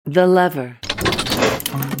The Lever.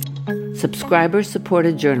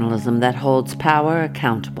 Subscriber-supported journalism that holds power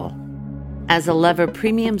accountable. As a Lever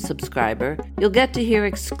Premium subscriber, you'll get to hear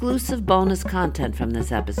exclusive bonus content from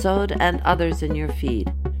this episode and others in your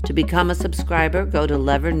feed. To become a subscriber, go to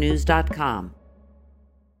levernews.com.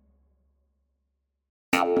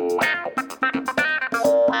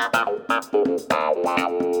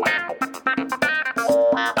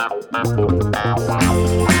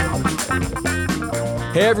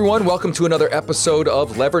 Hey everyone, welcome to another episode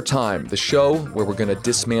of Lever Time, the show where we're going to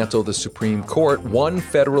dismantle the Supreme Court, one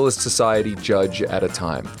Federalist Society judge at a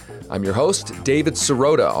time. I'm your host, David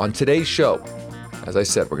Sirota. On today's show, as I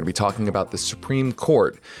said, we're going to be talking about the Supreme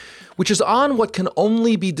Court, which is on what can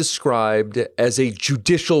only be described as a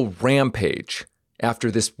judicial rampage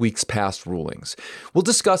after this week's past rulings. We'll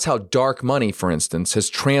discuss how dark money, for instance,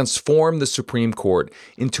 has transformed the Supreme Court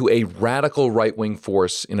into a radical right-wing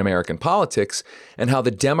force in American politics, and how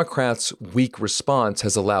the Democrats' weak response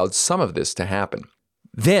has allowed some of this to happen.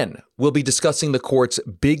 Then, we'll be discussing the court's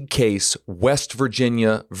big case, West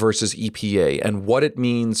Virginia versus EPA, and what it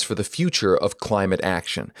means for the future of climate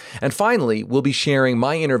action. And finally, we'll be sharing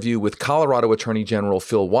my interview with Colorado Attorney General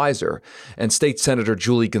Phil Weiser and State Senator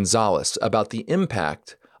Julie Gonzalez about the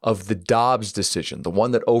impact of the Dobbs decision, the one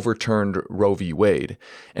that overturned Roe v. Wade,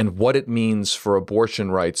 and what it means for abortion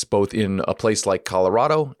rights both in a place like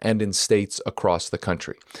Colorado and in states across the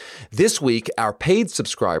country. This week, our paid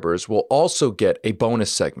subscribers will also get a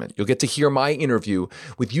bonus segment. You'll get to hear my interview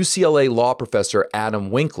with UCLA law professor Adam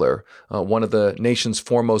Winkler, one of the nation's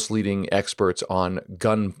foremost leading experts on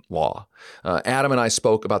gun law. Adam and I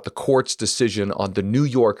spoke about the court's decision on the New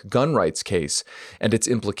York gun rights case and its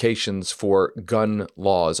implications for gun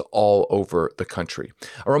laws all over the country.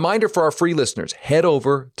 A reminder for our free listeners, head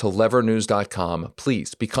over to levernews.com.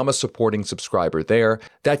 Please become a supporting subscriber there.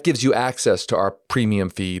 That gives you access to our premium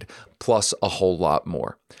feed, plus a whole lot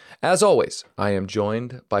more. As always, I am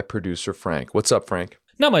joined by producer Frank. What's up, Frank?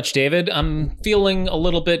 Not much, David. I'm feeling a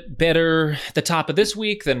little bit better at the top of this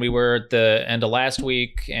week than we were at the end of last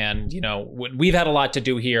week. And, you know, we've had a lot to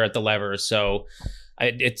do here at the Lever. So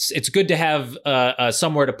it's good to have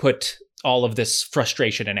somewhere to put all of this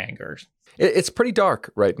frustration and anger. It's pretty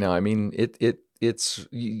dark right now. I mean, it's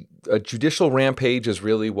a judicial rampage is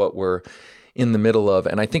really what we're in the middle of.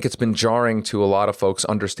 And I think it's been jarring to a lot of folks,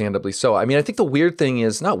 understandably so. I mean, I think the weird thing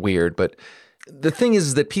is, not weird, but the thing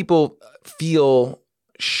is that people feel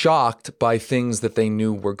shocked by things that they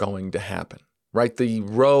knew were going to happen, right? The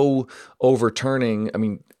Roe overturning, I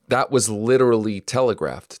mean, that was literally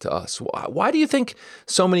telegraphed to us. Why do you think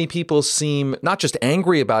so many people seem not just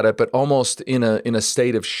angry about it, but almost in a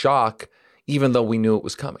state of shock, even though we knew it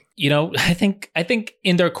was coming? You know, I think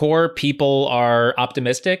in their core, people are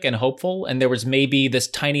optimistic and hopeful, and there was maybe this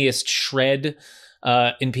tiniest shred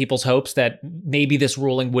in people's hopes that maybe this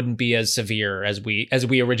ruling wouldn't be as severe as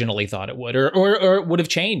we originally thought it would, or it would have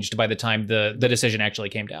changed by the time the decision actually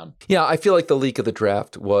came down. Yeah, I feel like the leak of the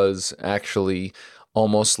draft was actually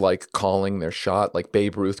almost like calling their shot, like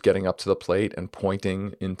Babe Ruth getting up to the plate and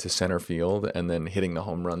pointing into center field and then hitting the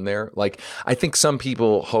home run there. Like, I think some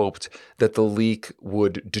people hoped that the leak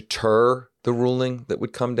would deter the ruling that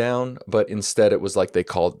would come down, but instead it was like they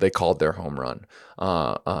called their home run,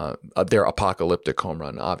 their apocalyptic home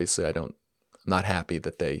run. Obviously, I'm not happy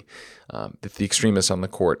that that the extremists on the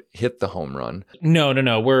court hit the home run.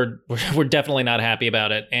 No, we're definitely not happy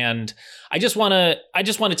about it. And I just want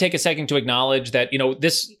to take a second to acknowledge that, you know,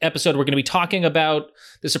 this episode we're going to be talking about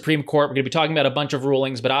the Supreme Court. We're going to be talking about a bunch of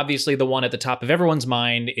rulings, but obviously the one at the top of everyone's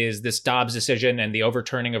mind is this Dobbs decision and the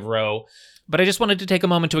overturning of Roe. But I just wanted to take a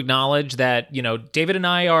moment to acknowledge that, you know, David and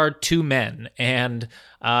I are two men. And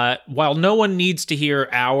while no one needs to hear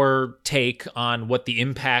our take on what the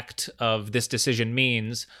impact of this decision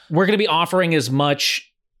means, we're going to be offering as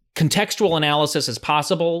much contextual analysis as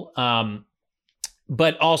possible,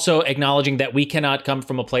 but also acknowledging that we cannot come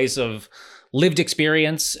from a place of lived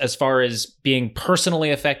experience as far as being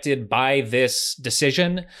personally affected by this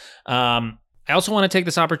decision. I also want to take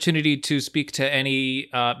this opportunity to speak to any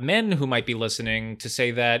men who might be listening to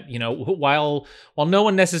say that, you know, while no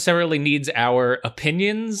one necessarily needs our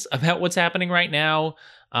opinions about what's happening right now,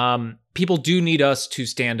 people do need us to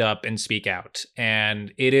stand up and speak out.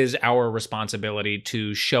 And it is our responsibility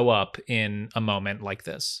to show up in a moment like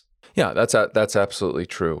this. Yeah, that's absolutely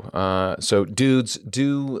true. So dudes,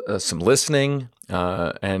 do some listening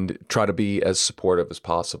and try to be as supportive as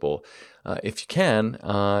possible, if you can,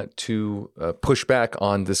 to push back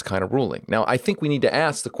on this kind of ruling. Now, I think we need to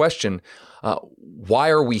ask the question, why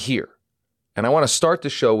are we here? And I want to start the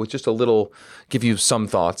show with just give you some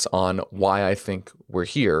thoughts on why I think we're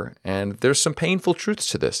here. And there's some painful truths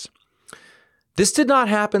to this. This did not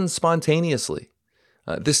happen spontaneously.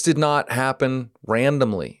 This did not happen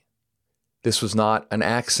randomly. This was not an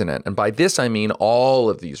accident. And by this, I mean all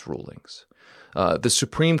of these rulings. The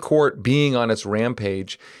Supreme Court being on its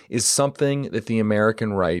rampage is something that the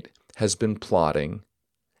American right has been plotting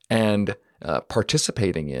and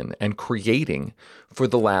participating in and creating for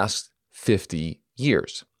the last 50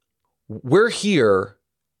 years. We're here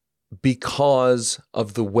because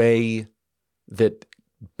of the way that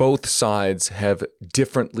both sides have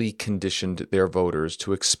differently conditioned their voters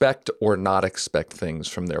to expect or not expect things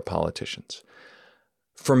from their politicians.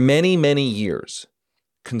 For many, many years,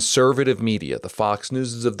 conservative media, the Fox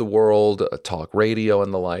Newses of the world, talk radio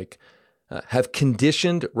and the like, have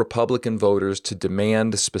conditioned Republican voters to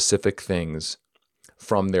demand specific things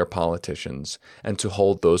from their politicians and to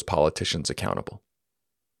hold those politicians accountable.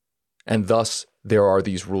 And thus, there are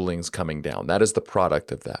these rulings coming down. That is the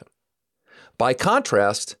product of that. By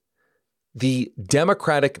contrast, the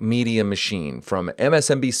Democratic media machine, from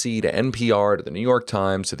MSNBC to NPR to the New York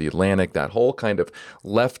Times to the Atlantic, that whole kind of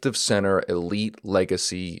left of center elite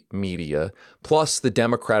legacy media, plus the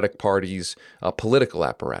Democratic Party's political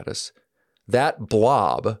apparatus, that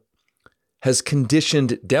blob has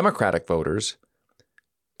conditioned Democratic voters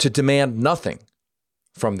to demand nothing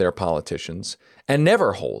from their politicians and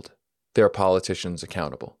never hold their politicians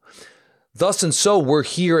accountable. Thus and so, we're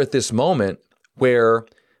here at this moment where,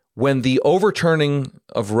 when the overturning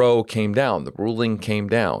of Roe came down, the ruling came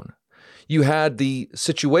down, you had the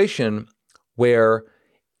situation where,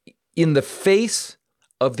 in the face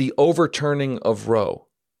of the overturning of Roe,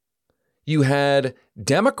 you had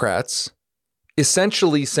Democrats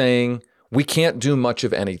essentially saying, we can't do much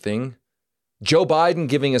of anything. Joe Biden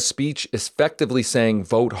giving a speech effectively saying,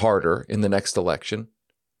 vote harder in the next election.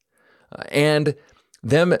 And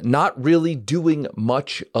them not really doing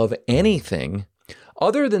much of anything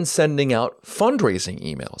other than sending out fundraising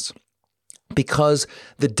emails, because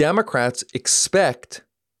the Democrats expect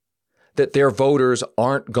that their voters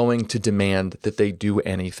aren't going to demand that they do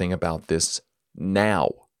anything about this now,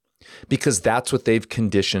 because that's what they've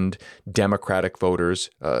conditioned Democratic voters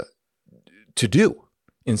to do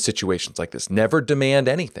in situations like this. Never demand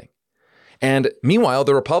anything. And meanwhile,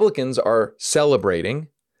 the Republicans are celebrating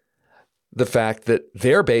the fact that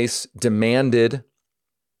their base demanded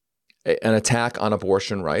an attack on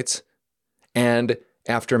abortion rights. And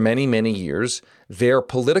after many, many years, their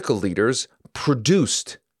political leaders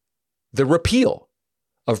produced the repeal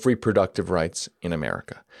of reproductive rights in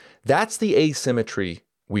America. That's the asymmetry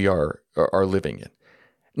we are living in.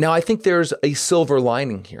 Now, I think there's a silver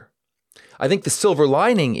lining here. I think the silver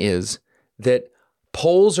lining is that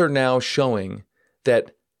polls are now showing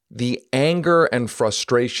that the anger and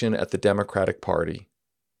frustration at the Democratic Party,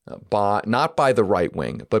 not by the right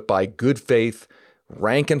wing, but by good faith,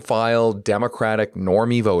 rank and file Democratic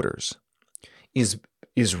normie voters, is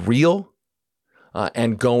real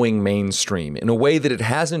and going mainstream in a way that it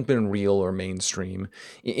hasn't been real or mainstream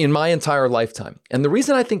in my entire lifetime. And the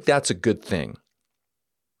reason I think that's a good thing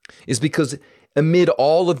is because amid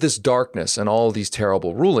all of this darkness and all of these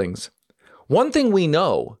terrible rulings, one thing we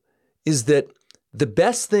know is that the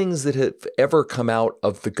best things that have ever come out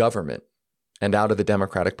of the government and out of the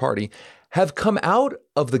Democratic Party have come out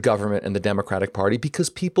of the government and the Democratic Party because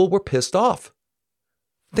people were pissed off.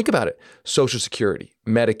 Think about it. Social Security,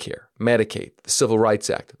 Medicare, Medicaid, the Civil Rights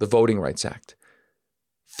Act, the Voting Rights Act.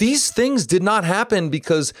 These things did not happen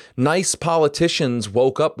because nice politicians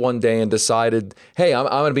woke up one day and decided, hey, I'm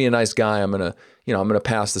going to be a nice guy. I'm going to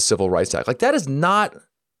pass the Civil Rights Act. Like, that is not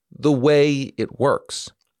the way it works.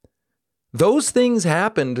 Those things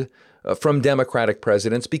happened from Democratic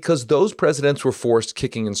presidents because those presidents were forced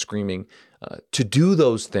kicking and screaming to do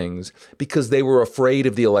those things because they were afraid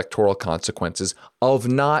of the electoral consequences of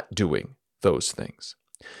not doing those things.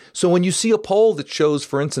 So when you see a poll that shows,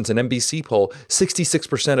 for instance, an NBC poll,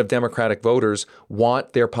 66% of Democratic voters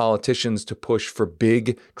want their politicians to push for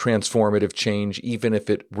big transformative change, even if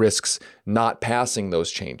it risks not passing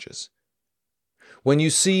those changes. When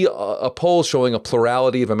you see a poll showing a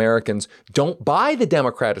plurality of Americans don't buy the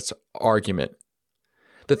Democrats' argument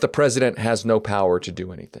that the president has no power to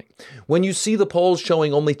do anything. When you see the polls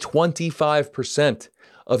showing only 25%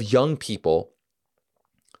 of young people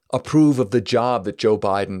approve of the job that Joe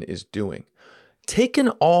Biden is doing. Taking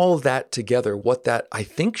all of that together, what that I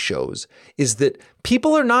think shows is that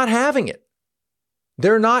people are not having it.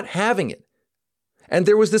 They're not having it. And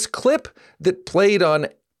there was this clip that played on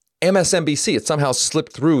MSNBC. It somehow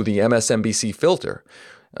slipped through the MSNBC filter.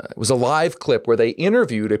 it was a live clip where they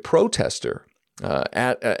interviewed a protester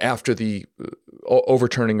after the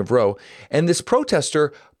overturning of Roe. And this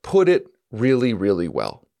protester put it really, really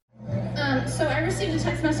well. So I received a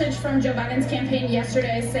text message from Joe Biden's campaign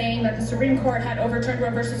yesterday saying that the Supreme Court had overturned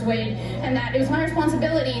Roe versus Wade and that it was my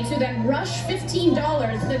responsibility to then rush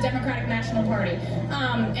 $15 to the Democratic National Party.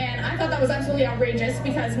 And I thought that was absolutely outrageous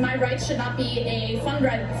because my rights should not be a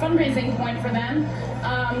fundraising point for them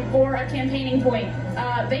or a campaigning point.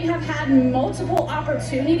 They have had multiple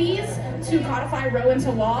opportunities to codify Roe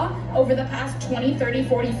into law over the past 20, 30,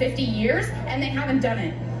 40, 50 years, and they haven't done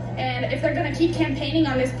it. And if they're going to keep campaigning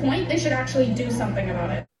on this point, they should actually do something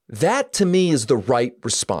about it. That, to me, is the right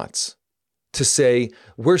response. To say,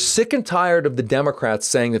 we're sick and tired of the Democrats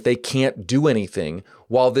saying that they can't do anything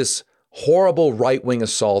while this horrible right-wing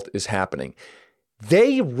assault is happening.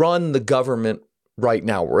 They run the government right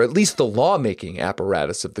now, or at least the lawmaking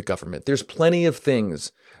apparatus of the government. There's plenty of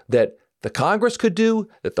things that the Congress could do,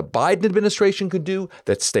 that the Biden administration could do,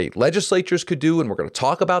 that state legislatures could do. And we're going to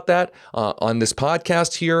talk about that on this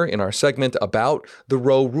podcast here in our segment about the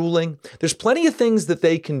Roe ruling. There's plenty of things that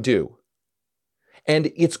they can do.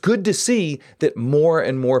 And it's good to see that more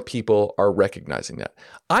and more people are recognizing that.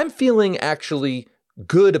 I'm feeling actually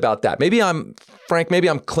good about that. Maybe I'm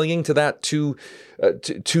clinging to that too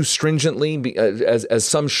stringently as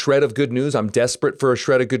some shred of good news. I'm desperate for a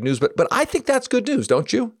shred of good news, but I think that's good news,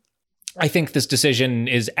 don't you? I think this decision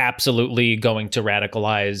is absolutely going to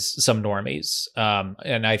radicalize some normies.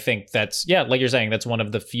 And I think that's, like you're saying, that's one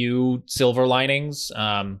of the few silver linings.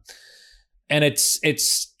 And it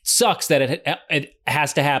sucks that it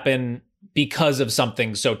has to happen because of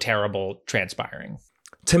something so terrible transpiring.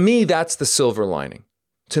 To me, that's the silver lining.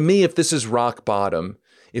 To me, if this is rock bottom,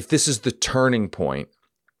 if this is the turning point,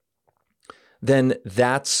 then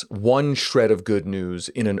that's one shred of good news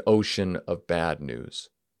in an ocean of bad news.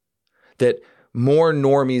 That more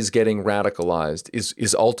normies getting radicalized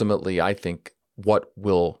is ultimately, I think, what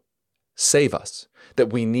will save us.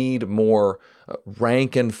 That we need more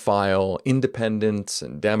rank and file independents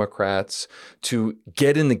and Democrats to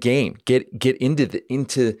get in the game, get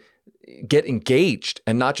engaged,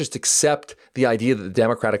 and not just accept the idea that the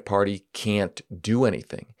Democratic Party can't do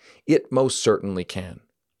anything. It most certainly can.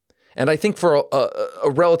 And I think for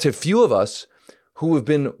a relative few of us who have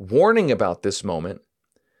been warning about this moment,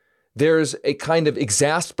 there's a kind of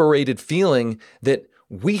exasperated feeling that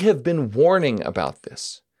we have been warning about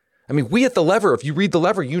this. I mean, we at The Lever, if you read The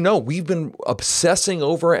Lever, you know we've been obsessing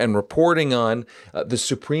over and reporting on the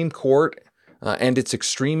Supreme Court and its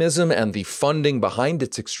extremism and the funding behind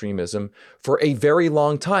its extremism for a very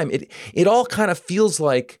long time. It all kind of feels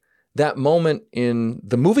like that moment in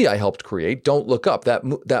the movie I helped create, Don't Look Up,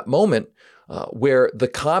 that moment where the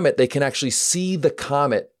comet, they can actually see the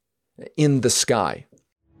comet in the sky.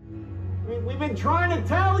 We've been trying to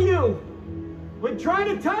tell you. We're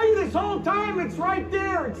trying to tell you this whole time. It's right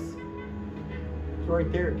there. It's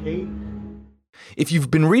right there, Kate. If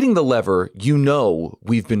you've been reading The Lever, you know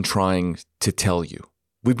we've been trying to tell you.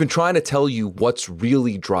 We've been trying to tell you what's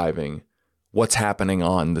really driving what's happening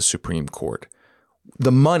on the Supreme Court.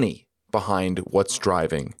 The money behind what's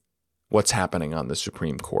driving what's happening on the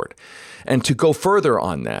Supreme Court. And to go further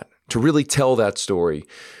on that, to really tell that story,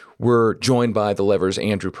 we're joined by The Lever's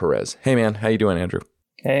Andrew Perez. Hey, man. How you doing, Andrew?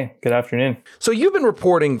 Hey, good afternoon. So you've been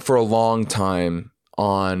reporting for a long time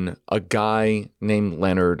on a guy named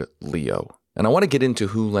Leonard Leo. And I want to get into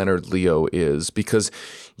who Leonard Leo is because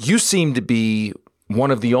you seem to be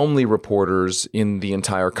one of the only reporters in the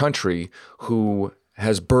entire country who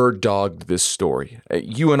has bird-dogged this story.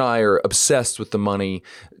 You and I are obsessed with the money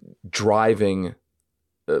driving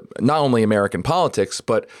not only American politics,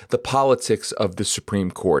 but the politics of the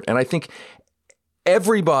Supreme Court. And I think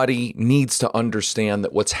everybody needs to understand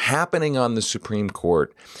that what's happening on the Supreme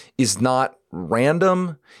Court is not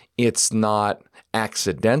random. It's not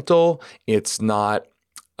accidental. It's not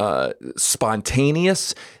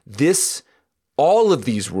spontaneous. All of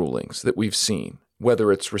these rulings that we've seen,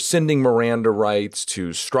 whether it's rescinding Miranda rights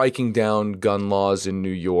to striking down gun laws in New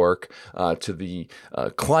York, to the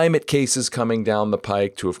climate cases coming down the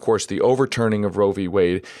pike, to, of course, the overturning of Roe v.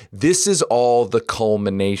 Wade, this is all the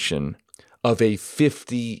culmination of a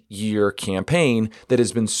 50-year campaign that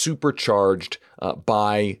has been supercharged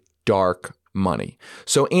by dark money.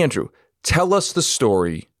 So, Andrew, tell us the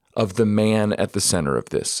story of the man at the center of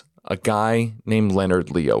this, a guy named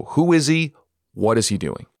Leonard Leo. Who is he? What is he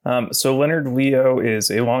doing? So Leonard Leo is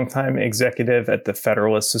a longtime executive at the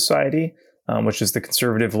Federalist Society, which is the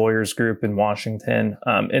conservative lawyers group in Washington.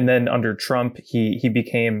 And then under Trump, he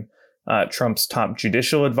became Trump's top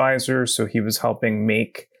judicial advisor. So he was helping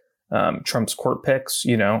make Trump's court picks,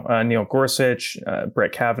 Neil Gorsuch,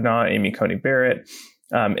 Brett Kavanaugh, Amy Coney Barrett.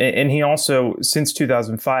 And he also, since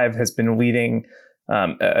 2005, has been leading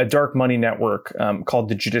a dark money network called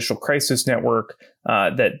the Judicial Crisis Network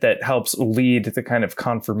that helps lead the kind of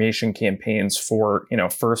confirmation campaigns for,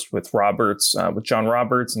 first with John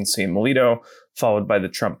Roberts and Sam Alito, followed by the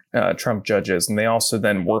Trump judges. And they also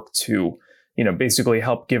then work to, basically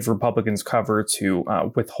help give Republicans cover to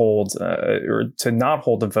withhold or to not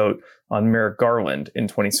hold a vote on Merrick Garland in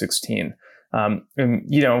 2016. And,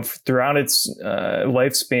 throughout its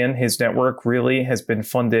lifespan, his network really has been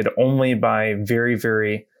funded only by very,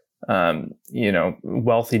 very,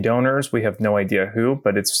 wealthy donors. We have no idea who,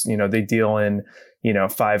 but it's, they deal in,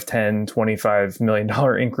 $5, $10, $25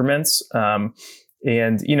 million increments. And,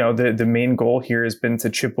 the main goal here has been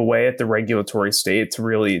to chip away at the regulatory state to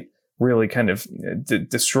really kind of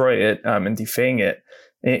destroy it and defang it.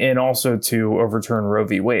 And also to overturn Roe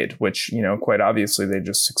v. Wade, which, quite obviously they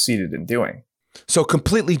just succeeded in doing. So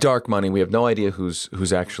completely dark money. We have no idea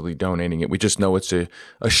who's actually donating it. We just know it's a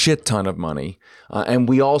shit ton of money. And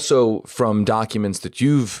we also, from documents that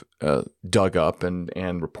you've dug up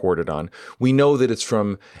and reported on, we know that it's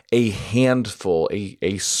from a handful,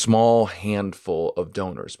 a small handful of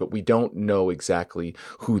donors, but we don't know exactly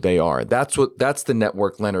who they are. That's the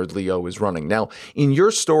network Leonard Leo is running. Now, in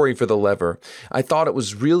your story for The Lever, I thought it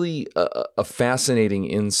was really a fascinating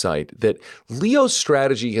insight that Leo's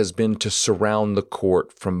strategy has been to surround the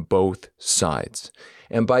court from both sides.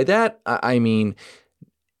 And by that, I mean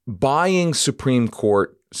buying Supreme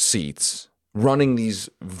Court seats, running these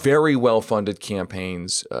very well-funded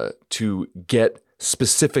campaigns to get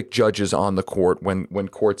specific judges on the court when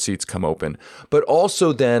court seats come open. But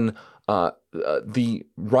also then the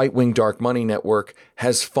right-wing dark money network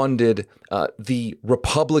has funded the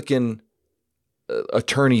Republican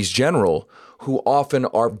attorneys general who often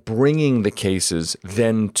are bringing the cases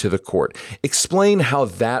then to the court. Explain how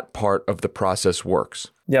that part of the process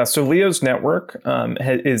works. Yeah, so Leo's network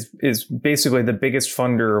is basically the biggest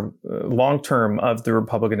funder long-term of the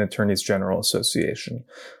Republican Attorneys General Association,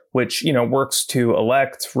 which, works to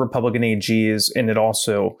elect Republican AGs, and it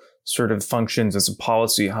also sort of functions as a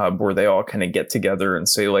policy hub where they all kind of get together and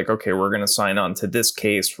say, like, okay, we're going to sign on to this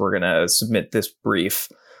case, we're going to submit this brief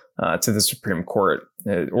to the Supreme Court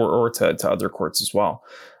or to other courts as well.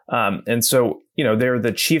 And so, they're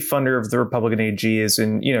the chief funder of the Republican AGs.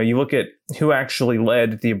 And, you look at who actually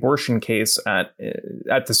led the abortion case at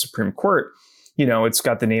the Supreme Court, it's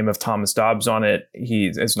got the name of Thomas Dobbs on it.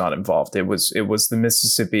 He is not involved. It was the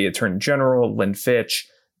Mississippi Attorney General, Lynn Fitch,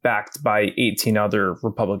 backed by 18 other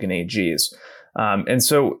Republican AGs. And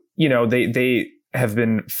so, they have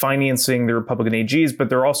been financing the Republican AGs, but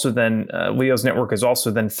they're also then, Leo's network is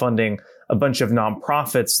also then funding a bunch of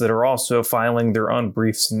nonprofits that are also filing their own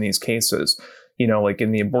briefs in these cases. Like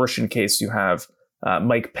in the abortion case, you have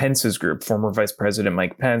Mike Pence's group, former Vice President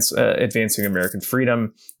Mike Pence, Advancing American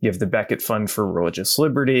Freedom. You have the Becket Fund for Religious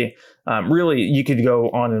Liberty. Really, you could go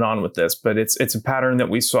on and on with this, but it's a pattern that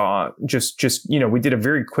we saw just we did a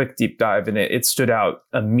very quick deep dive, and it stood out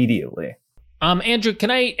immediately. Andrew,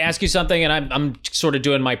 can I ask you something? And I'm sort of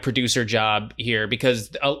doing my producer job here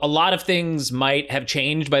because a lot of things might have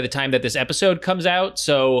changed by the time that this episode comes out.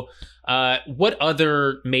 So what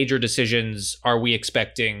other major decisions are we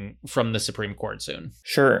expecting from the Supreme Court soon?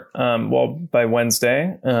 Sure. Well, by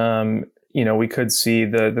Wednesday, we could see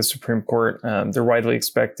the Supreme Court. They're widely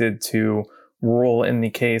expected to rule in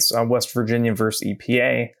the case on West Virginia versus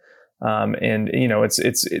EPA.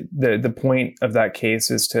 The point of that case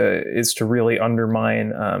is to really undermine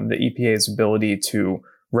the EPA's ability to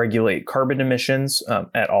regulate carbon emissions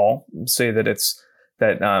at all. Say that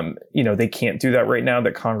they can't do that right now,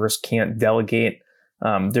 that Congress can't delegate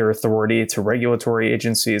their authority to regulatory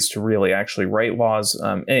agencies to really actually write laws.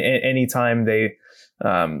 Anytime they're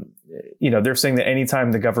saying that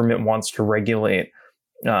anytime the government wants to regulate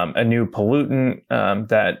a new pollutant,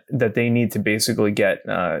 that they need to basically get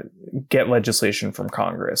legislation from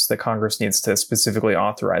Congress, that Congress needs to specifically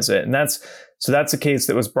authorize it. And that's a case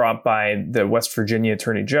that was brought by the West Virginia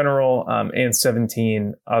Attorney General and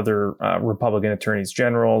 17 other Republican attorneys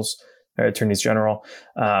general,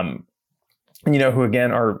 who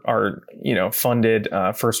again are funded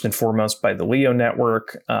first and foremost by the Leo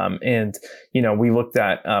network. We looked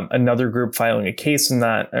at another group filing a case in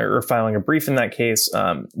that, or filing a brief in that case.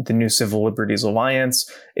 The New Civil Liberties Alliance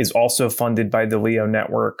is also funded by the Leo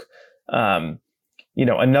network.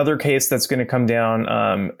 Another case that's going to come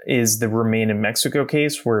down is the Remain in Mexico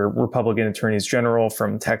case, where Republican attorneys general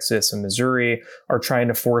from Texas and Missouri are trying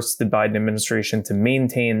to force the Biden administration to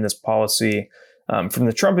maintain this policy from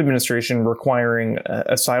the Trump administration requiring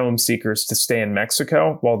asylum seekers to stay in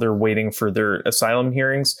Mexico while they're waiting for their asylum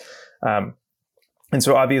hearings. And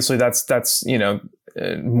so obviously that's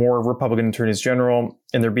more Republican attorneys general,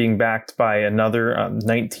 and they're being backed by another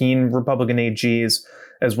 19 Republican AGs,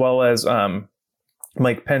 as well as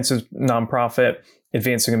Mike Pence's nonprofit,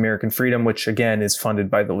 Advancing American Freedom, which again is funded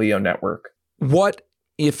by the Leo Network. What,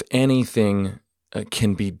 if anything,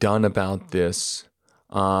 can be done about this?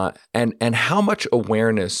 And how much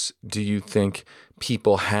awareness do you think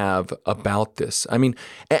people have about this? I mean,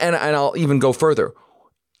 and I'll even go further.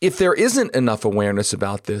 If there isn't enough awareness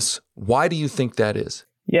about this, why do you think that is?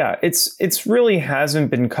 Yeah, it's really hasn't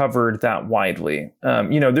been covered that widely.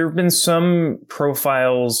 There have been some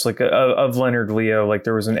profiles like of Leonard Leo, like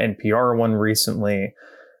there was an NPR one recently.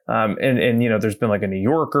 And there's been like a New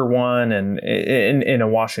Yorker one and in a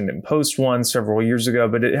Washington Post one several years ago,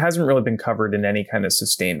 but it hasn't really been covered in any kind of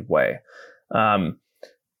sustained way.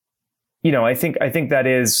 I think that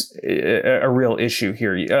is a real issue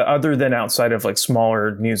here, other than outside of like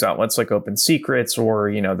smaller news outlets like Open Secrets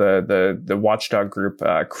or, the watchdog group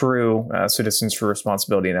CREW, Citizens for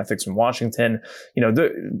Responsibility and Ethics in Washington.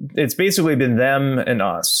 It's basically been them and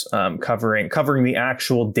us covering the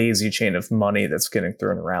actual daisy chain of money that's getting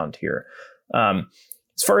thrown around here.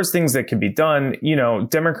 As far as things that can be done,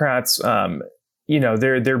 Democrats,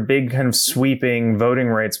 their big kind of sweeping voting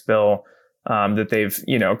rights bill that they've,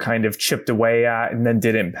 kind of chipped away at and then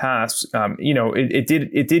didn't pass.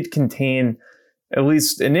 It did contain, at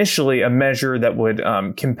least initially, a measure that would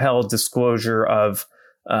compel disclosure of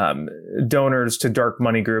donors to dark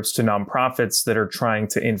money groups, to nonprofits that are trying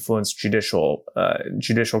to influence judicial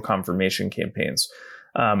confirmation campaigns.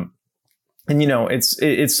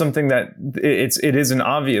 It's something that it is an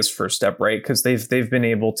obvious first step, right? Because they've been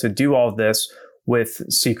able to do all this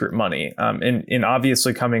with secret money, and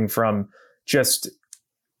obviously coming from just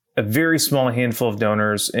a very small handful of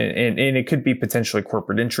donors, and it could be potentially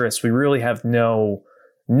corporate interests. We really have no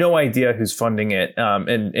idea who's funding it,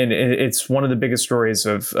 and it's one of the biggest stories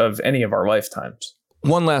of any of our lifetimes.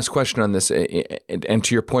 One last question on this, and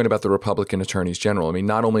to your point about the Republican attorneys general. I mean,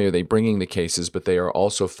 not only are they bringing the cases, but they are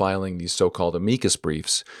also filing these so-called amicus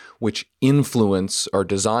briefs, which are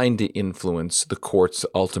designed to influence the court's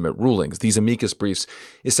ultimate rulings. These amicus briefs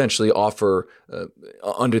essentially offer,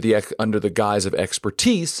 under the guise of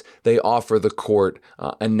expertise, they offer the court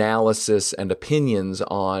analysis and opinions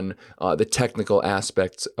on the technical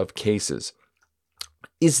aspects of cases.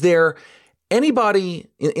 Is there anybody,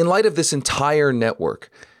 in light of this entire network,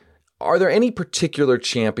 are there any particular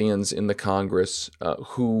champions in the Congress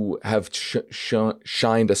who have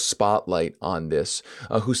shined a spotlight on this,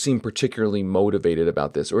 who seem particularly motivated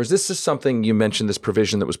about this? Or is this just something, you mentioned this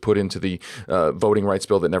provision that was put into the voting rights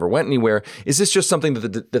bill that never went anywhere? Is this just something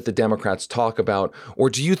that the Democrats talk about? Or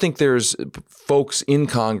do you think there's folks in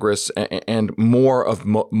Congress and more of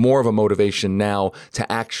a motivation now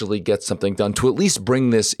to actually get something done, to at least bring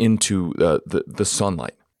this into the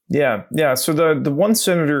sunlight? Yeah. So the one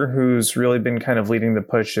senator who's really been kind of leading the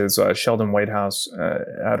push is Sheldon Whitehouse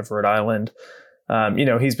out of Rhode Island.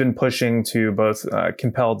 He's been pushing to both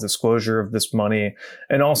compel disclosure of this money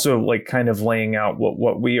and also like kind of laying out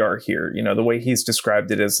what we are here. The way he's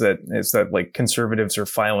described it is that like conservatives are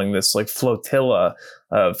filing this like flotilla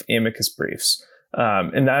of amicus briefs.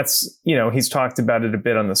 And that's, he's talked about it a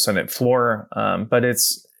bit on the Senate floor. But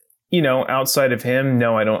it's, outside of him,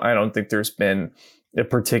 no, I don't think there's been a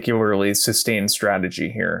particularly sustained strategy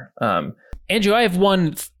here. Andrew, I have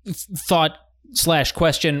one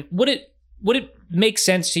thought/question. Would it make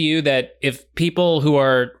sense to you that if people who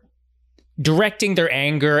are directing their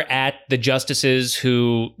anger at the justices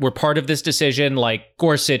who were part of this decision, like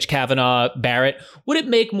Gorsuch, Kavanaugh, Barrett, would it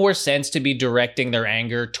make more sense to be directing their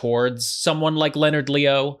anger towards someone like Leonard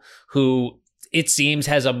Leo, who it seems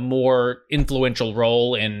has a more influential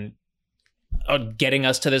role in getting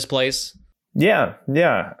us to this place? Yeah.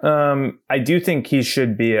 I do think he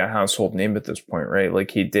should be a household name at this point, right?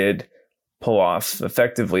 Like he did pull off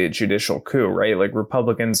effectively a judicial coup, right? Like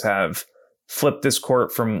Republicans have flipped this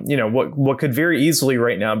court from, what could very easily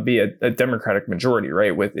right now be a Democratic majority,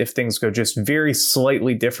 right? If things go just very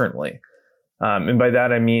slightly differently. And by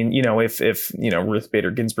that, I mean, if Ruth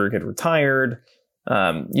Bader Ginsburg had retired,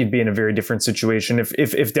 you'd be in a very different situation.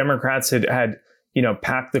 If Democrats had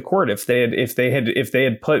packed the court, if they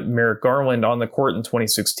had put Merrick Garland on the court in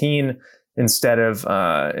 2016 instead of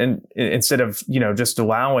just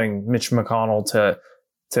allowing Mitch McConnell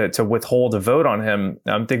to withhold a vote on him,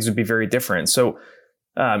 things would be very different. So,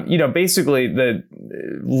 basically the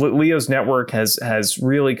Leo's network has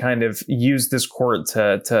really kind of used this court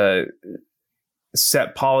to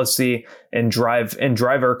set policy and drive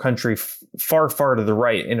our country far to the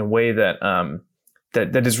right in a way that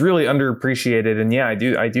that is really underappreciated. And yeah, I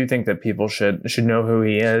do think that people should know who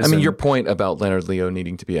he is. I mean, your point about Leonard Leo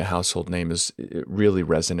needing to be a household name it really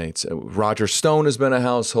resonates. Roger Stone has been a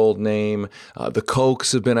household name. The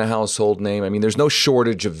Kochs have been a household name. I mean, there's no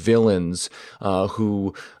shortage of villains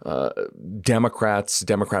who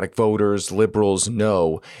Democratic voters, liberals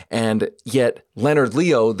know. And yet Leonard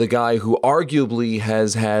Leo, the guy who arguably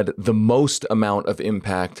has had the most amount of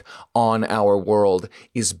impact on our world,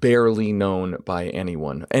 is barely known by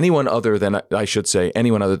anyone other than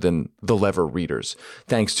the Lever readers,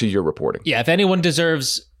 thanks to your reporting. Yeah, if anyone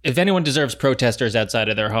deserves protesters outside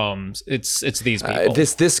of their homes, it's these people.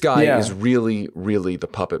 This guy is really the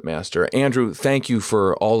puppet master. Andrew, thank you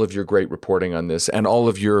for all of your great reporting on this and all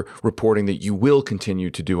of your reporting that you will continue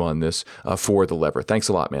to do on this for The Lever. Thanks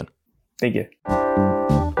a lot, man. Thank you.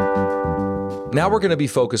 Now we're going to be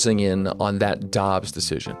focusing in on that Dobbs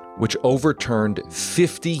decision, which overturned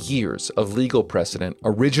 50 years of legal precedent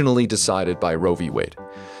originally decided by Roe v. Wade.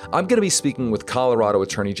 I'm going to be speaking with Colorado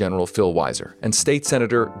Attorney General Phil Weiser and State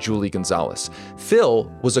Senator Julie Gonzalez.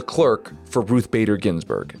 Phil was a clerk for Ruth Bader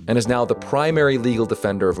Ginsburg and is now the primary legal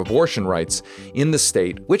defender of abortion rights in the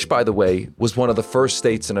state, which, by the way, was one of the first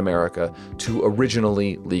states in America to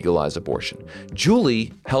originally legalize abortion.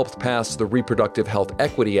 Julie helped pass the Reproductive Health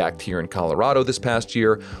Equity Act here in Colorado this past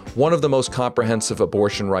year, one of the most comprehensive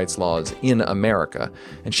abortion rights laws in America.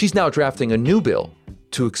 And she's now drafting a new bill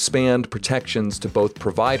to expand protections to both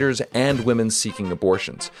providers and women seeking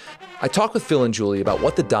abortions. I talked with Phil and Julie about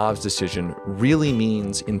what the Dobbs decision really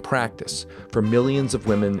means in practice for millions of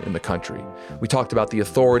women in the country. We talked about the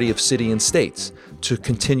authority of city and states to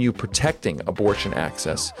continue protecting abortion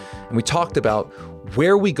access. And we talked about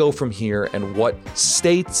where we go from here and what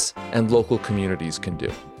states and local communities can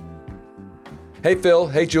do. Hey, Phil.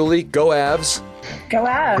 Hey, Julie. Go Avs. Go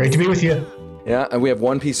Avs. Great to be with you. Yeah, and we have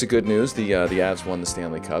one piece of good news. The Avs won the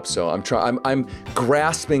Stanley Cup, so I'm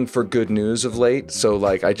grasping for good news of late. So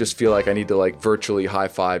I just feel like I need to virtually high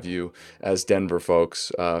five you as Denver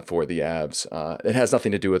folks for the Avs. It has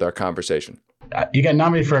nothing to do with our conversation. You got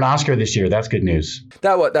nominated for an Oscar this year. That's good news.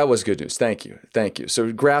 That was good news. Thank you.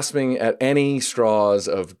 So grasping at any straws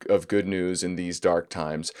of good news in these dark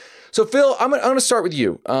times. So Phil, I'm going to start with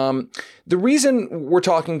you. The reason we're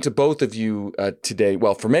talking to both of you today,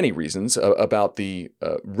 well, for many reasons, about the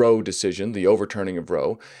Roe decision, the overturning of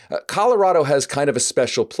Roe, Colorado has kind of a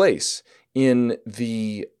special place in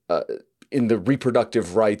the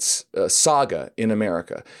reproductive rights saga in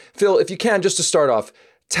America. Phil, if you can, just to start off,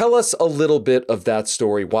 tell us a little bit of that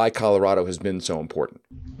story, why Colorado has been so important.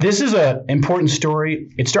 This is an important story.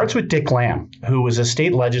 It starts with Dick Lamb, who was a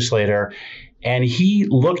state legislator, and he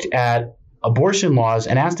looked at abortion laws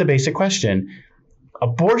and asked a basic question.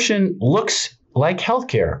 Abortion looks like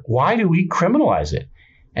healthcare. Why do we criminalize it?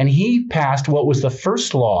 And he passed what was the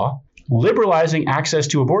first law liberalizing access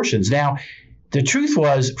to abortions. Now, the truth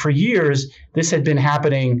was, for years, this had been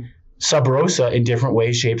happening sub rosa in different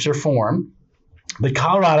ways, shapes, or form. But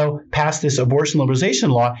Colorado passed this abortion liberalization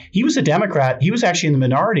law. He was a Democrat. He was actually in the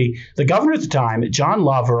minority. The governor at the time, John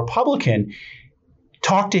Love, a Republican,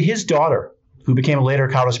 talked to his daughter, who became a later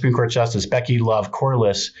Colorado Supreme Court Justice, Becky Love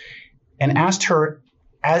Corliss, and asked her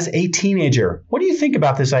as a teenager, what do you think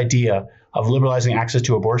about this idea of liberalizing access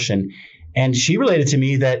to abortion? And she related to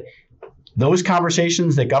me that those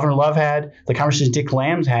conversations that Governor Love had, the conversations Dick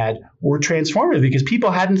Lamb had, were transformative because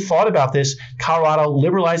people hadn't thought about this. Colorado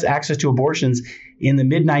liberalized access to abortions in the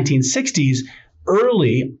mid-1960s,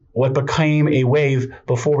 early what became a wave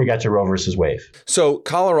before we got to Roe versus Wade. So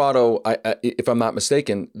Colorado, if I'm not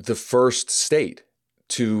mistaken, the first state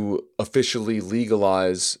to officially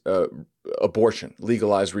legalize abortion,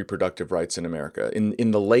 legalize reproductive rights in America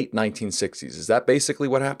in the late 1960s. Is that basically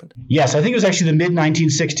what happened? Yes, I think it was actually the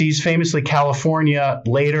mid-1960s. Famously, California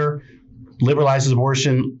later liberalizes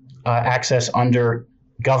abortion access under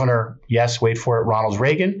Governor, yes, wait for it, Ronald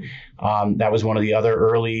Reagan. That was one of the other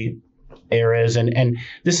early eras. And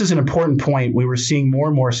this is an important point. We were seeing more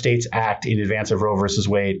and more states act in advance of Roe versus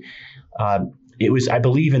Wade. It was, I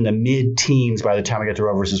believe, in the mid-teens by the time we got to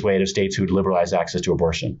Roe versus Wade of states who had liberalized access to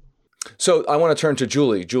abortion. So I want to turn to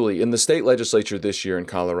Julie. Julie, in the state legislature this year in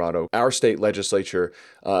Colorado, our state legislature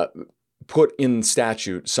put in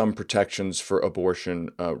statute some protections for abortion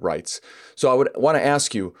rights. So I would want to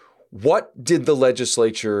ask you, what did the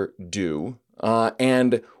legislature do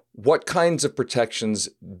and what kinds of protections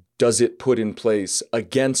does it put in place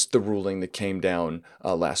against the ruling that came down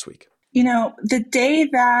last week? You know, the day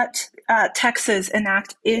that Texas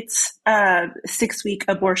enacted its 6-week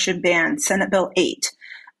abortion ban, Senate Bill 8,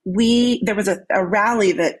 there was a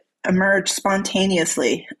rally that emerged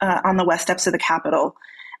spontaneously on the west steps of the Capitol.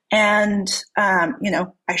 And,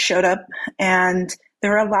 I showed up and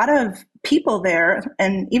there were a lot of people there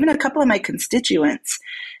and even a couple of my constituents.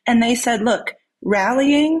 And they said, look,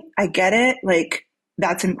 rallying, I get it. Like,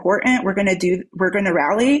 that's important. We're going to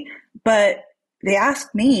rally. But they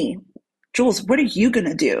asked me, Jules, what are you going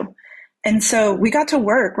to do? And so we got to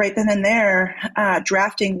work right then and there,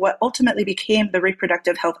 drafting what ultimately became the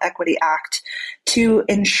Reproductive Health Equity Act to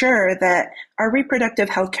ensure that our reproductive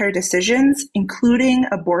health care decisions, including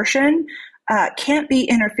abortion, can't be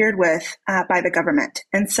interfered with by the government.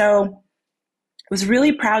 And so I was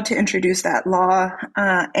really proud to introduce that law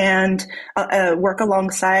and work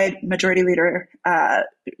alongside Majority Leader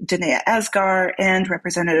Danae Esgar and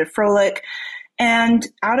Representative Froelich. And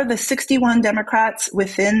out of the 61 Democrats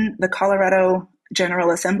within the Colorado General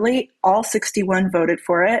Assembly, all 61 voted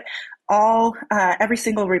for it. Every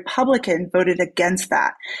single Republican voted against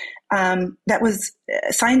that. That was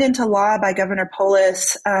signed into law by Governor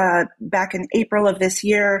Polis back in April of this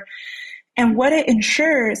year. And what it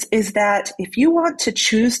ensures is that if you want to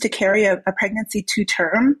choose to carry a pregnancy to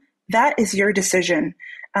term, that is your decision.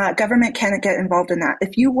 Government can't get involved in that.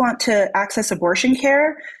 If you want to access abortion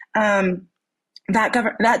care,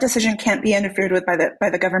 that decision can't be interfered with by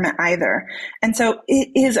the government either. And so it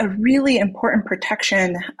is a really important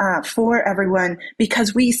protection for everyone,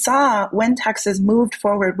 because we saw when Texas moved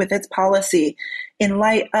forward with its policy in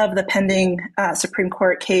light of the pending Supreme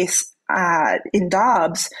Court case in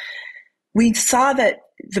Dobbs, we saw that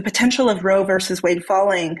the potential of Roe versus Wade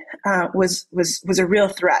falling was a real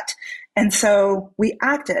threat. And so we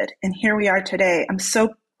acted, and here we are today. I'm so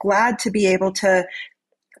glad to be able to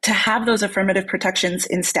have those affirmative protections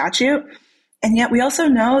in statute. And yet we also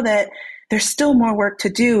know that there's still more work to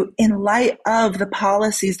do in light of the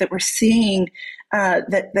policies that we're seeing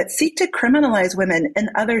that seek to criminalize women in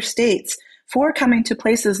other states for coming to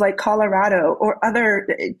places like Colorado or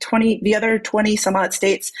the other 20 some odd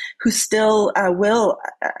states who still will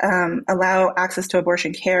allow access to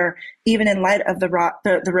abortion care, even in light of the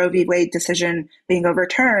Roe v. Wade decision being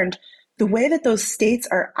overturned. The way that those states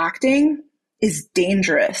are acting is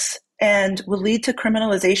dangerous and will lead to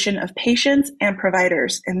criminalization of patients and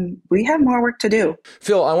providers. And we have more work to do.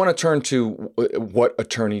 Phil, I want to turn to what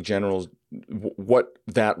attorney generals, what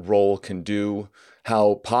that role can do,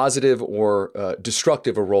 how positive or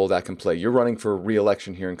destructive a role that can play. You're running for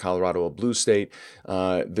re-election here in Colorado, a blue state.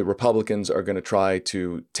 The Republicans are going to try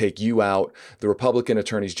to take you out. The Republican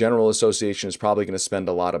Attorneys General Association is probably going to spend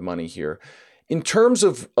a lot of money here. In terms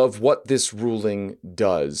of what this ruling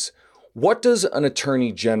does, what does an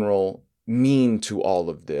attorney general mean to all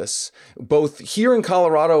of this, both here in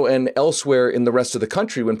Colorado and elsewhere in the rest of the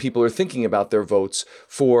country when people are thinking about their votes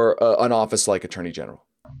for an office like attorney general?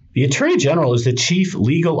 The attorney general is the chief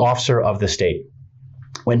legal officer of the state.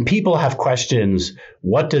 When people have questions,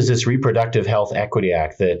 what does this Reproductive Health Equity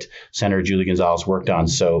Act that Senator Julie Gonzalez worked on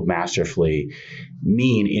so masterfully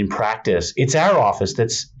mean in practice? It's our office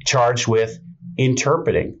that's charged with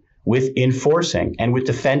interpreting, with enforcing, and with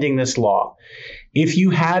defending this law. If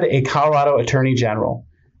you had a Colorado attorney general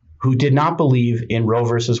who did not believe in Roe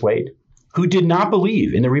versus Wade, who did not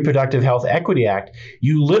believe in the Reproductive Health Equity Act,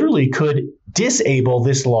 you literally could disable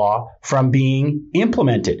this law from being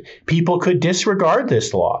implemented. People could disregard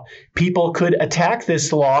this law. People could attack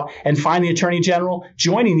this law and find the attorney general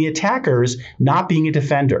joining the attackers, not being a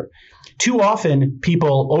defender. Too often,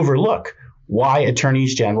 people overlook why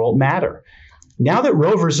attorneys general matter. Now that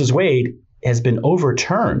Roe versus Wade has been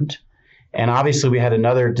overturned, and obviously we had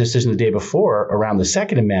another decision the day before around the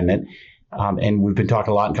Second Amendment, and we've been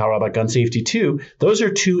talking a lot in Colorado about gun safety too, those are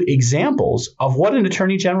two examples of what an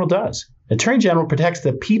attorney general does. An attorney general protects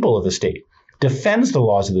the people of the state, defends the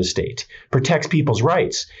laws of the state, protects people's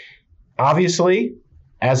rights. Obviously,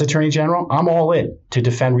 as attorney general, I'm all in to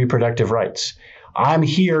defend reproductive rights. I'm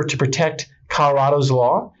here to protect Colorado's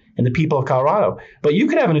law and the people of Colorado. But you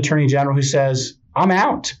could have an attorney general who says, I'm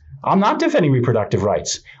out. I'm not defending reproductive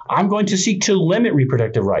rights. I'm going to seek to limit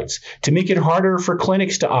reproductive rights, to make it harder for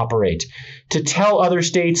clinics to operate, to tell other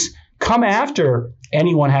states, come after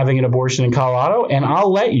anyone having an abortion in Colorado, and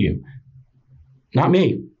I'll let you. Not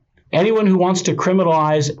me. Anyone who wants to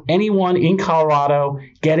criminalize anyone in Colorado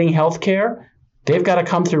getting health care, they've got to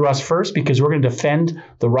come through us first, because we're going to defend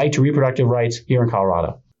the right to reproductive rights here in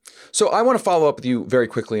Colorado. So I want to follow up with you very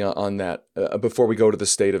quickly on that before we go to the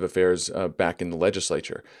state of affairs back in the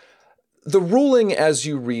legislature. The ruling, as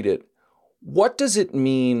you read it, What does it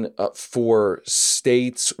mean for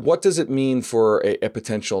states? What does it mean for a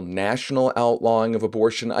potential national outlawing of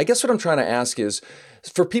abortion? I guess what I'm trying to ask is,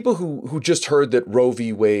 for people who just heard that Roe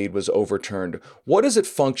v. Wade was overturned, what does it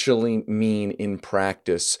functionally mean in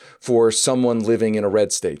practice for someone living in a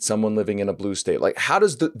red state, someone living in a blue state? Like, how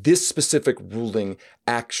does this specific ruling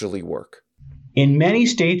actually work? In many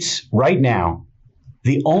states right now,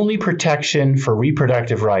 the only protection for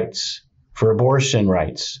reproductive rights, for abortion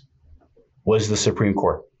rights, was the Supreme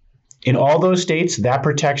Court. In all those states, that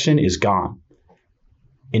protection is gone.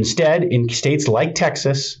 Instead, in states like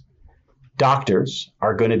Texas, doctors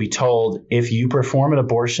are going to be told, if you perform an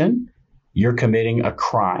abortion, you're committing a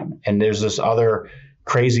crime. And there's this other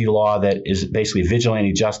crazy law that is basically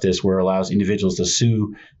vigilante justice, where it allows individuals to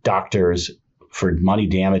sue doctors for money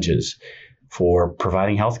damages for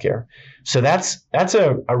providing healthcare. So that's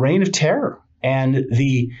a reign of terror. And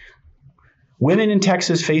the women in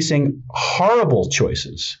Texas facing horrible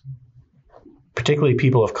choices, particularly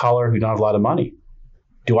people of color who don't have a lot of money.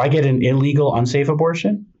 Do I get an illegal, unsafe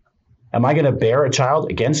abortion? Am I going to bear a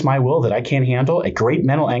child against my will that I can't handle, at great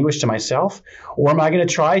mental anguish to myself? Or am I going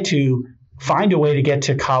to try to find a way to get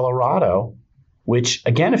to Colorado, which,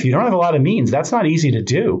 again, if you don't have a lot of means, that's not easy to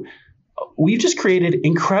do. We've just created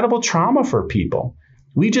incredible trauma for people.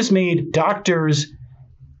 We just made doctors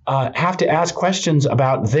have to ask questions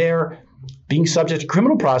about their being subject to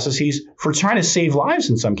criminal processes for trying to save lives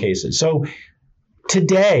in some cases. So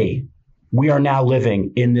today, we are now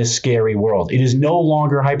living in this scary world. It is no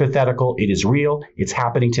longer hypothetical. It is real. It's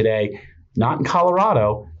happening today, not in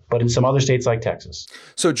Colorado, but in some other states like Texas.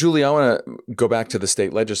 So, Julie, I want to go back to the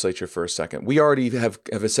state legislature for a second. We already have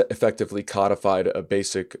effectively codified a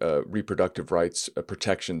basic reproductive rights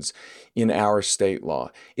protections in our state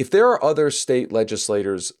law. If there are other state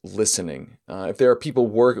legislators listening, if there are people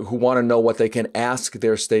who want to know what they can ask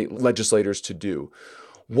their state legislators to do,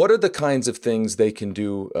 what are the kinds of things they can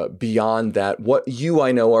do beyond that? What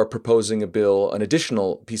I know, are proposing a bill, an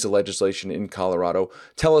additional piece of legislation in Colorado.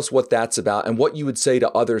 Tell us what that's about and what you would say to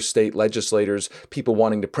other state legislators, people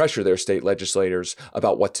wanting to pressure their state legislators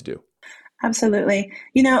about what to do. Absolutely.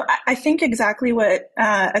 I think exactly what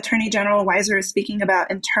Attorney General Weiser is speaking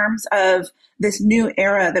about in terms of this new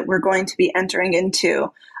era that we're going to be entering into,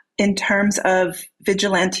 in terms of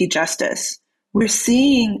vigilante justice. We're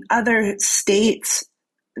seeing other states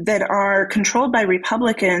that are controlled by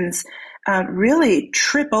Republicans really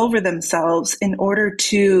trip over themselves in order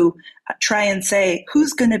to try and say,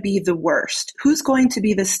 who's going to be the worst? Who's going to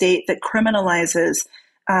be the state that criminalizes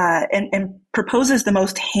and proposes the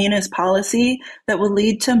most heinous policy that will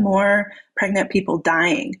lead to more pregnant people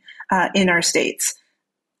dying in our states?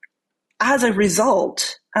 As a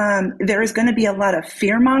result, there is going to be a lot of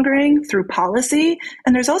fear-mongering through policy,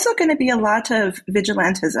 and there's also going to be a lot of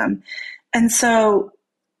vigilantism. And so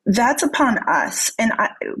that's upon us. And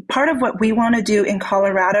part of what we want to do in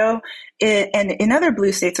Colorado and in other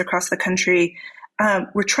blue states across the country,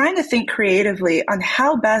 we're trying to think creatively on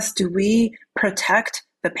how best do we protect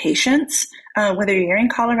the patients, whether you're in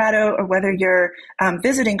Colorado or whether you're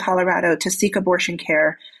visiting Colorado to seek abortion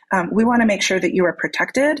care. We want to make sure that you are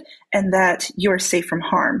protected and that you are safe from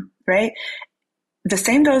harm, right? The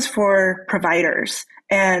same goes for providers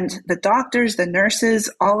and the doctors, the nurses,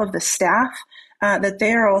 all of the staff. That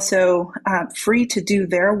they are also free to do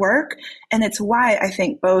their work. And it's why I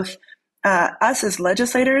think both us as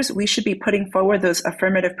legislators, we should be putting forward those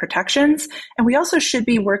affirmative protections. And we also should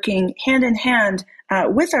be working hand in hand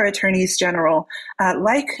with our attorneys general,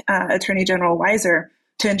 like Attorney General Weiser,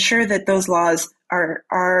 to ensure that those laws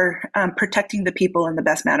are protecting the people in the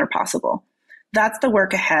best manner possible. That's the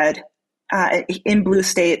work ahead in blue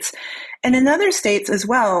states. And in other states as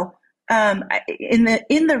well, in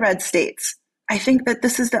the red states. I think that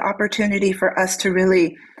this is the opportunity for us to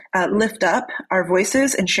really lift up our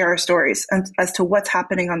voices and share our stories as to what's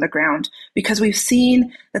happening on the ground, because we've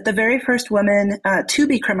seen that the very first woman to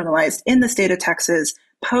be criminalized in the state of Texas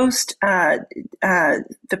post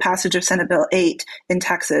the passage of Senate Bill 8 in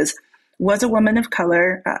Texas was a woman of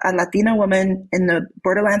color, a Latina woman in the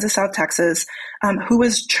borderlands of South Texas, who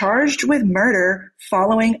was charged with murder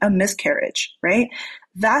following a miscarriage, right?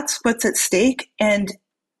 That's what's at stake. And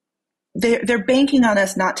they're banking on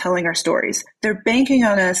us not telling our stories. They're banking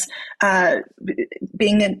on us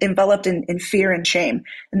being enveloped in fear and shame.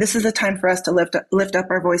 And this is a time for us to lift up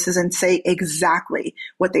our voices and say exactly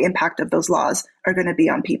what the impact of those laws are going to be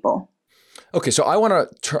on people. Okay, so I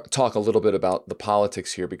want to talk a little bit about the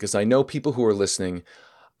politics here, because I know people who are listening,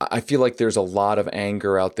 I feel like there's a lot of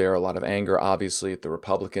anger out there, a lot of anger, obviously, at the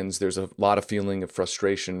Republicans. There's a lot of feeling of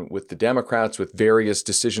frustration with the Democrats, with various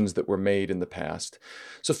decisions that were made in the past.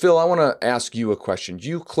 So, Phil, I want to ask you a question.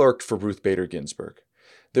 You clerked for Ruth Bader Ginsburg.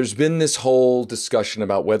 There's been this whole discussion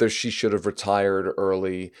about whether she should have retired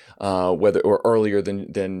early, whether or earlier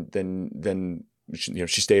than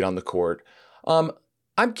she stayed on the court.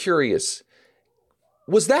 I'm curious,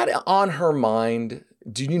 was that on her mind?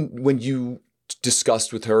 When you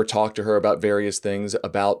discussed with her, talked to her about various things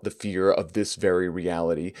about the fear of this very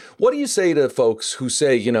reality? What do you say to folks who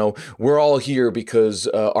say, we're all here because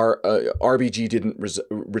our RBG didn't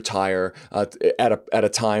retire at a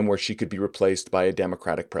time where she could be replaced by a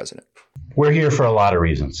Democratic president? We're here for a lot of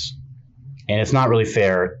reasons, and it's not really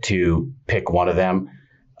fair to pick one of them.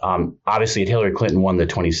 Obviously, if Hillary Clinton won the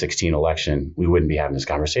 2016 election, we wouldn't be having this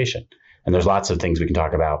conversation. And there's lots of things we can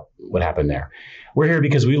talk about what happened there. We're here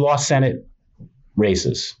because we lost Senate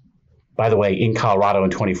races, by the way, in Colorado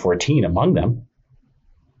in 2014, among them,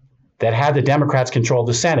 that had the Democrats controlled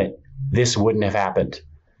the Senate, this wouldn't have happened.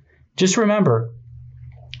 Just remember,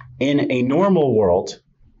 in a normal world,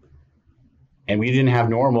 and we didn't have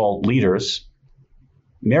normal leaders,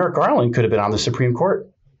 Merrick Garland could have been on the Supreme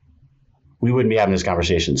Court. We wouldn't be having this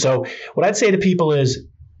conversation. So what I'd say to people is,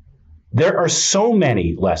 there are so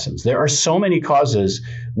many lessons. There are so many causes.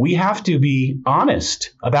 We have to be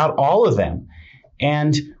honest about all of them.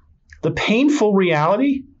 And the painful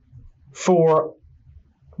reality for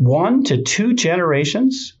 1 to 2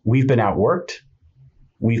 generations, we've been outworked,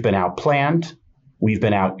 we've been outplanned, we've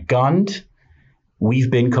been outgunned,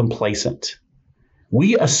 we've been complacent.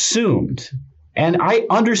 We assumed, and I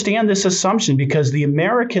understand this assumption because the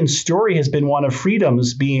American story has been one of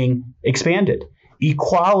freedoms being expanded,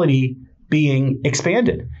 equality being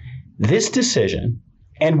expanded. This decision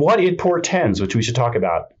and what it portends, which we should talk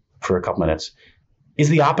about for a couple minutes, is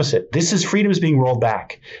the opposite. This is freedoms being rolled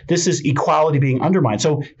back. This is equality being undermined.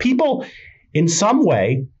 So people in some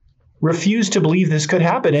way refuse to believe this could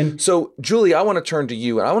happen. And so, Julie, I want to turn to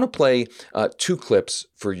you, and I want to play 2 clips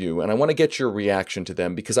for you, and I want to get your reaction to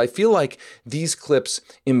them, because I feel like these clips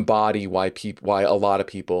embody why a lot of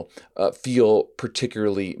people feel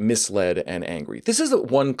particularly misled and angry. This is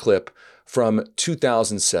one clip from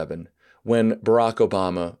 2007 when Barack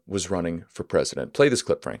Obama was running for president. Play this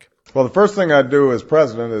clip, Frank. Well, the first thing I do as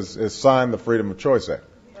president is sign the Freedom of Choice Act.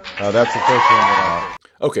 That's the first thing that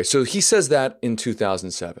I... Okay, so he says that in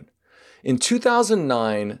 2007. In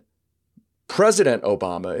 2009, President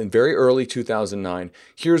Obama, in very early 2009,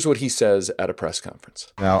 here's what he says at a press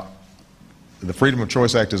conference. Now, the Freedom of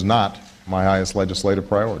Choice Act is not my highest legislative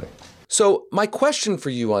priority. So my question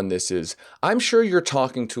for you on this is, I'm sure you're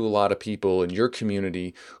talking to a lot of people in your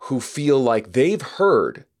community who feel like they've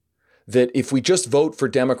heard that if we just vote for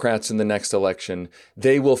Democrats in the next election,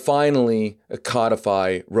 they will finally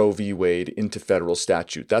codify Roe v. Wade into federal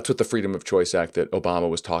statute. That's what the Freedom of Choice Act that Obama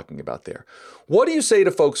was talking about there. What do you say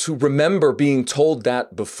to folks who remember being told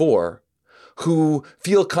that before, who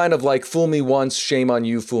feel kind of like, fool me once, shame on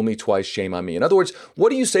you, fool me twice, shame on me? In other words, what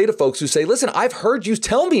do you say to folks who say, listen, I've heard you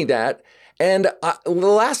tell me that, and the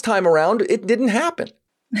last time around, it didn't happen?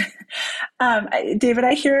 David,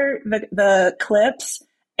 I hear the clips,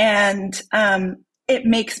 and it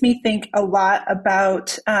makes me think a lot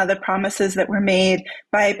about the promises that were made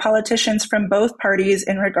by politicians from both parties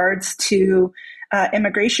in regards to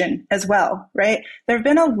immigration as well, right? There have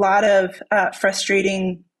been a lot of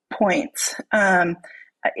frustrating points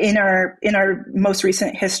in our most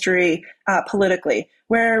recent history politically,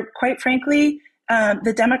 where, quite frankly,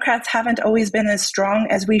 the Democrats haven't always been as strong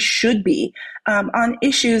as we should be on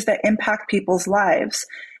issues that impact people's lives.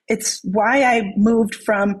 It's why I moved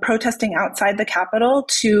from protesting outside the Capitol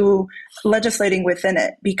to legislating within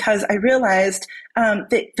it, because I realized that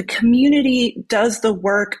the community does the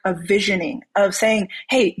work of visioning, of saying,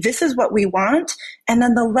 hey, this is what we want. And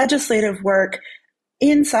then the legislative work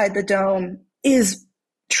inside the dome is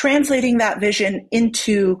translating that vision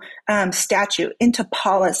into statute, into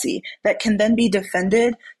policy that can then be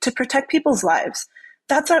defended to protect people's lives.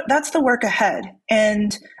 That's the work ahead.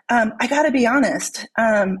 And I got to be honest,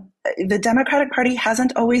 the Democratic Party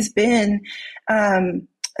hasn't always been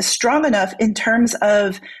strong enough in terms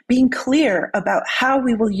of being clear about how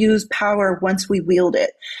we will use power once we wield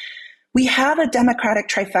it. We have a Democratic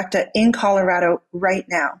trifecta in Colorado right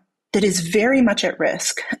now that is very much at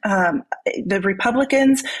risk. The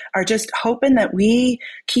Republicans are just hoping that we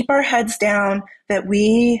keep our heads down, that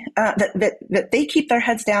they keep their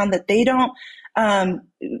heads down, that they don't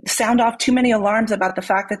sound off too many alarms about the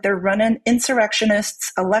fact that they're running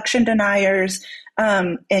insurrectionists, election deniers,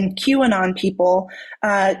 and QAnon people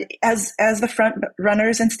as the front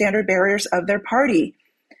runners and standard bearers of their party.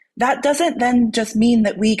 That doesn't then just mean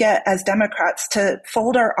that we get, as Democrats, to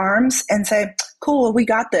fold our arms and say, cool, we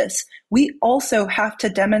got this. We also have to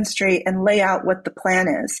demonstrate and lay out what the plan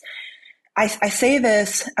is. I say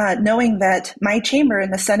this knowing that my chamber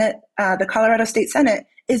in the Senate, the Colorado State Senate,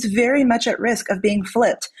 is very much at risk of being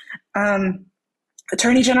flipped.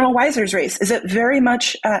 Attorney General Weiser's race is very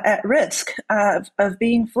much at risk of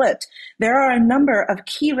being flipped. There are a number of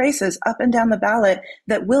key races up and down the ballot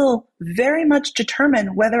that will very much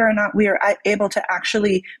determine whether or not we are able to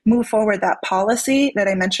actually move forward that policy that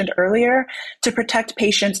I mentioned earlier to protect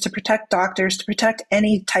patients, to protect doctors, to protect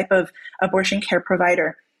any type of abortion care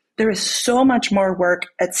provider. There is so much more work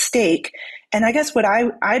at stake. And I guess what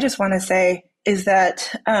I just want to say is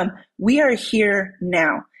that we are here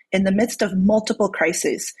now in the midst of multiple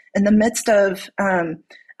crises, in the midst of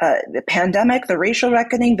the pandemic, the racial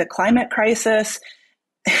reckoning, the climate crisis,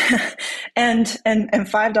 and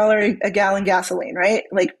 $5 a gallon gasoline, right?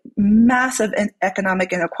 Like massive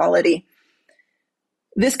economic inequality.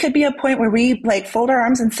 This could be a point where we like fold our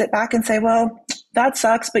arms and sit back and say, well, that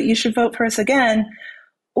sucks, but you should vote for us again.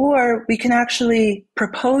 Or we can actually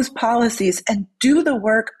propose policies and do the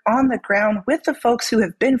work on the ground with the folks who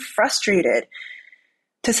have been frustrated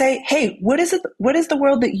to say, hey, what is the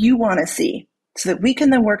world that you want to see so that we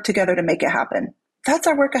can then work together to make it happen? That's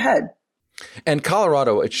our work ahead. And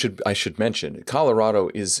Colorado, I should mention, Colorado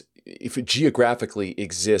is, if it geographically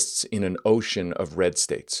exists in an ocean of red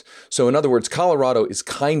states. So in other words, Colorado is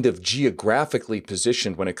kind of geographically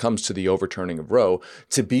positioned when it comes to the overturning of Roe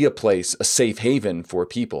to be a place, a safe haven for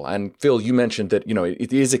people. And Phil, you mentioned that,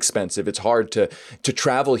 it is expensive. It's hard to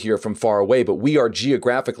travel here from far away, but we are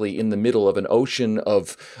geographically in the middle of an ocean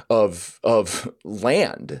of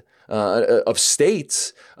land. Of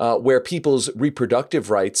states where people's reproductive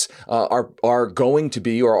rights are going to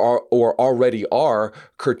be or already are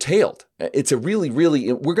curtailed. It's we're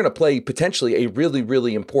going to play potentially a really,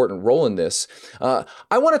 really important role in this.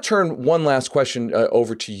 I want to turn one last question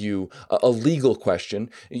over to you, a legal question.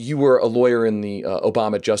 You were a lawyer in the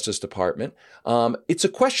Obama Justice Department. It's a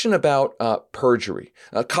question about perjury.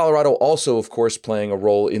 Colorado also, of course, playing a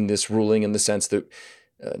role in this ruling in the sense that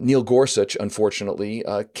Neil Gorsuch, unfortunately,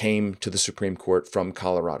 came to the Supreme Court from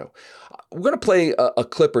Colorado. We're going to play a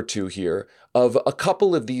clip or two here of a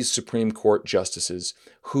couple of these Supreme Court justices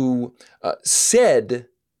who said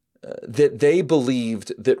that they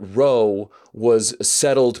believed that Roe was a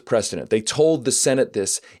settled precedent. They told the Senate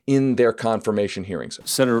this in their confirmation hearings.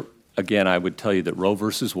 Senator, again, I would tell you that Roe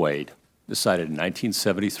versus Wade, decided in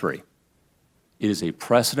 1973, it is a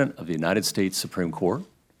precedent of the United States Supreme Court.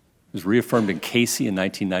 It was reaffirmed in Casey in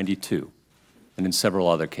 1992 and in several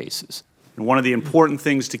other cases. And one of the important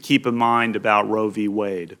things to keep in mind about Roe v.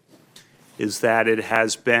 Wade is that it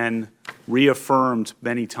has been reaffirmed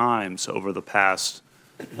many times over the past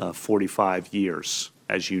 45 years,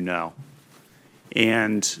 as you know.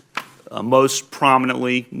 And most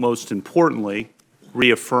prominently, most importantly,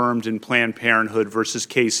 reaffirmed in Planned Parenthood versus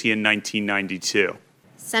Casey in 1992.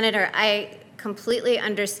 Senator, I completely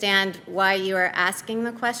understand why you are asking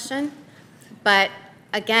the question, but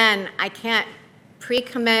again, I can't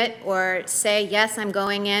pre-commit or say, yes, I'm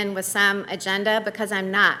going in with some agenda, because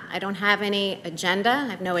I'm not. I don't have any agenda. I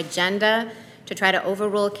have no agenda to try to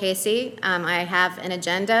overrule Casey. I have an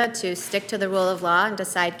agenda to stick to the rule of law and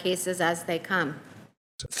decide cases as they come.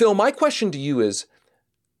 Phil, my question to you is,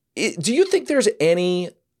 do you think there's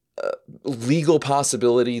any legal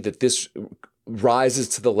possibility that this rises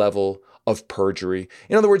to the level of perjury?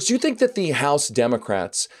 In other words, do you think that the House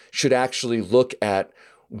Democrats should actually look at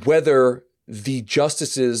whether the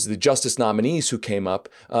justice nominees who came up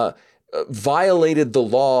violated the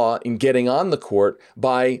law in getting on the court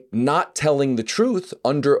by not telling the truth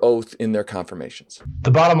under oath in their confirmations?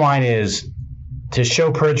 The bottom line is, to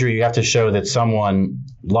show perjury, you have to show that someone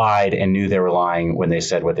lied and knew they were lying when they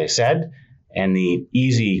said what they said. And the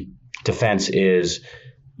easy defense is,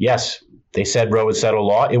 yes, they said Roe was settled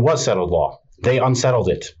law. It was settled law. They unsettled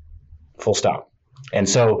it. Full stop. And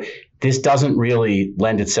so this doesn't really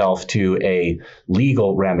lend itself to a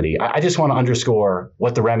legal remedy. I just want to underscore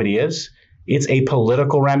what the remedy is. It's a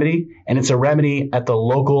political remedy, and it's a remedy at the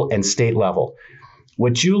local and state level.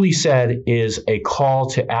 What Julie said is a call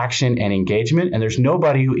to action and engagement, and there's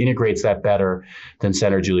nobody who integrates that better than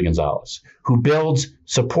Senator Julie Gonzalez, who builds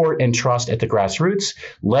support and trust at the grassroots,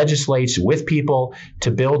 legislates with people to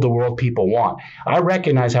build the world people want. I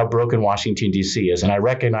recognize how broken Washington, D.C. is, and I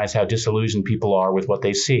recognize how disillusioned people are with what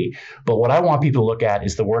they see. But what I want people to look at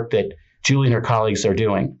is the work that Julie and her colleagues are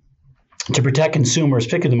doing to protect consumers,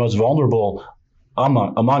 particularly the most vulnerable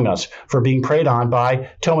among us for being preyed on by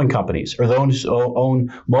towing companies or those who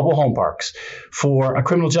own mobile home parks, for a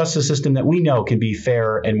criminal justice system that we know can be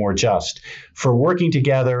fairer and more just, for working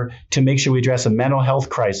together to make sure we address a mental health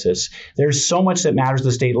crisis. There's so much that matters at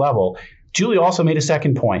the state level. Julie also made a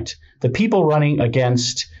second point. The people running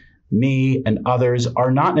against me and others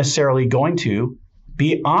are not necessarily going to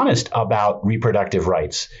be honest about reproductive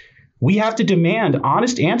rights. We have to demand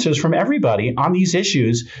honest answers from everybody on these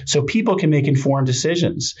issues so people can make informed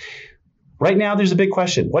decisions. Right now, there's a big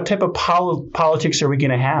question. What type of politics are we going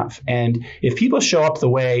to have? And if people show up the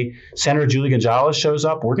way Senator Julie Gonzalez shows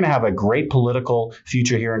up, we're going to have a great political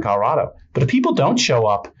future here in Colorado. But if people don't show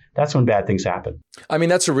up, that's when bad things happen. I mean,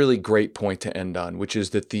 that's a really great point to end on, which is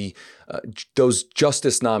that those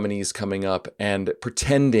justice nominees coming up and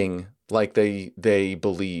pretending like they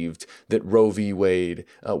believed that Roe v. Wade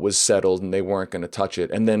was settled and they weren't going to touch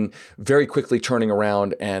it, and then very quickly turning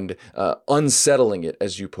around and unsettling it,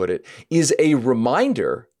 as you put it, is a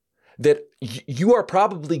reminder that you are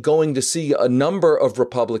probably going to see a number of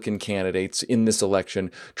Republican candidates in this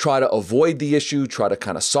election try to avoid the issue, try to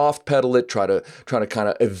kind of soft pedal it, try to kind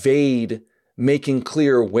of evade making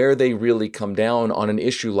clear where they really come down on an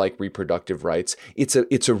issue like reproductive rights. It's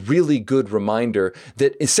a really good reminder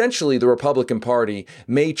that essentially the Republican Party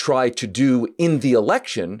may try to do in the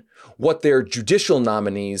election what their judicial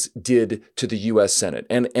nominees did to the U.S. Senate.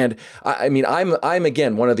 And I mean, I'm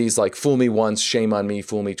again one of these like fool me once, shame on me,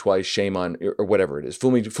 fool me twice, shame on, or whatever it is.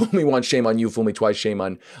 Fool me once, shame on you, fool me twice, shame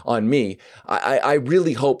on me. I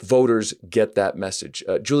really hope voters get that message.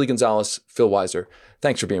 Julie Gonzalez, Phil Weiser,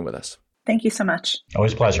 thanks for being with us. Thank you so much.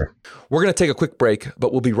 Always a pleasure. We're going to take a quick break,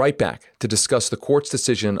 but we'll be right back to discuss the court's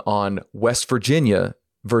decision on West Virginia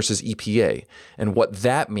versus EPA and what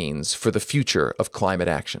that means for the future of climate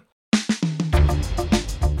action.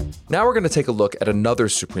 Now we're going to take a look at another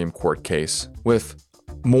Supreme Court case with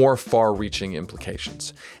more far-reaching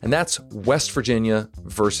implications, and that's West Virginia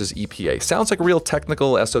versus EPA. Sounds like a real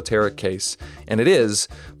technical, esoteric case, and it is,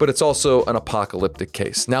 but it's also an apocalyptic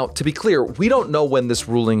case. Now, to be clear, we don't know when this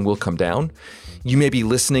ruling will come down. You may be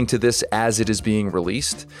listening to this as it is being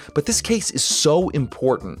released, but this case is so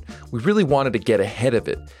important, we really wanted to get ahead of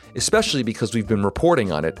it, especially because we've been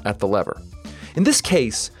reporting on it at The Lever. In this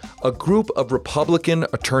case, a group of Republican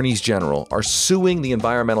attorneys general are suing the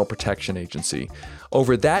Environmental Protection Agency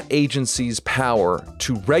over that agency's power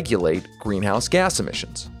to regulate greenhouse gas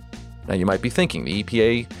emissions. Now, you might be thinking, the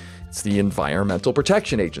EPA, it's the Environmental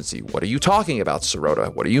Protection Agency. What are you talking about,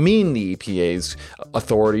 Sirota? What do you mean the EPA's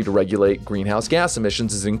authority to regulate greenhouse gas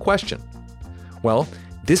emissions is in question? Well,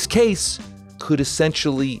 this case could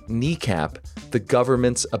essentially kneecap the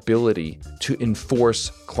government's ability to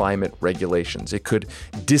enforce climate regulations. It could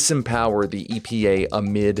disempower the EPA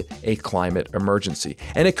amid a climate emergency.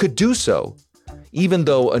 And it could do so even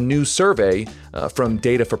though a new survey from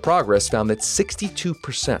Data for Progress found that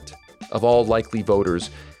 62% of all likely voters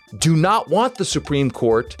do not want the Supreme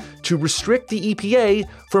Court to restrict the EPA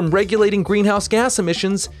from regulating greenhouse gas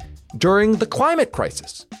emissions during the climate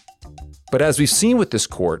crisis. But as we've seen with this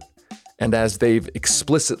court, and as they've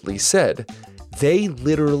explicitly said, they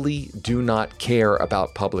literally do not care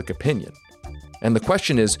about public opinion. And the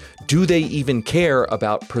question is, do they even care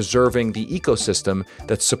about preserving the ecosystem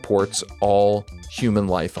that supports all human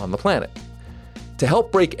life on the planet? To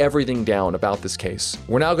help break everything down about this case,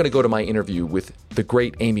 we're now going to go to my interview with the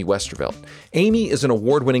great Amy Westervelt. Amy is an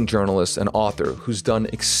award-winning journalist and author who's done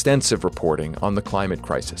extensive reporting on the climate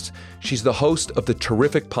crisis. She's the host of the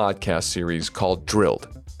terrific podcast series called Drilled.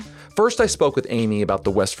 First, I spoke with Amy about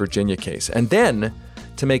the West Virginia case, and then,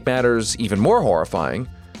 to make matters even more horrifying,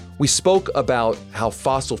 we spoke about how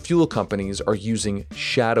fossil fuel companies are using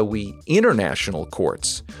shadowy international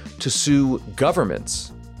courts to sue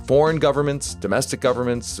governments, foreign governments, domestic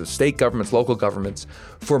governments, state governments, local governments,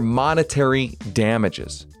 for monetary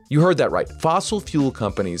damages. You heard that right. Fossil fuel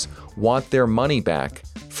companies want their money back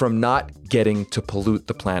from not getting to pollute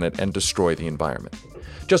the planet and destroy the environment.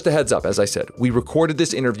 Just a heads up, as I said, we recorded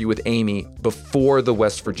this interview with Amy before the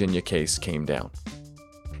West Virginia case came down.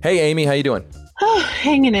 Hey, Amy, how you doing? Oh,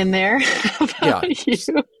 hanging in there. How about you?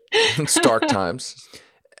 Stark times.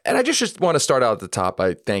 And I just want to start out at the top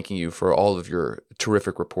by thanking you for all of your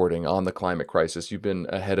terrific reporting on the climate crisis. You've been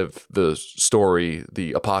ahead of the story,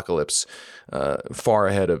 the apocalypse, far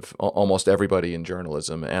ahead of almost everybody in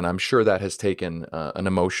journalism. And I'm sure that has taken an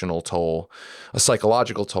emotional toll, a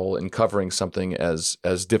psychological toll in covering something as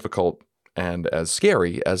difficult and as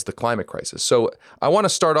scary as the climate crisis. So I want to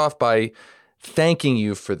start off by thanking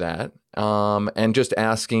you for that and just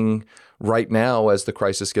asking right now, as the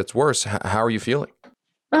crisis gets worse, how are you feeling?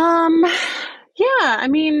 Yeah, I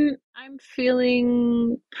mean, I'm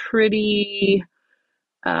feeling pretty,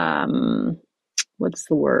 what's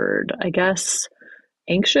the word? I guess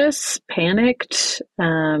anxious, panicked.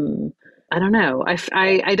 I don't know.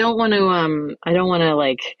 I don't want to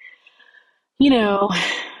like,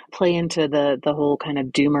 play into the whole kind of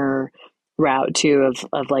doomer route too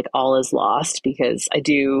of like all is lost, because I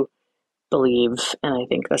do believe, and I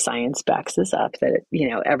think the science backs this up, that,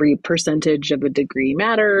 every percentage of a degree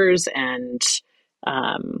matters, and,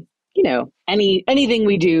 anything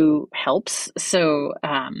we do helps. So,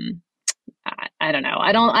 I don't know.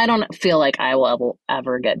 I don't feel like I will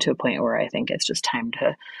ever get to a point where I think it's just time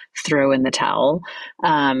to throw in the towel.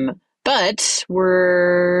 But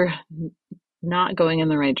we're not going in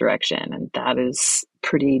the right direction, and that is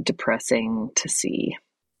pretty depressing to see.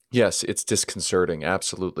 Yes, it's disconcerting,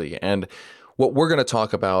 absolutely. And what we're going to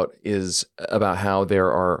talk about is about how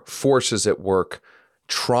there are forces at work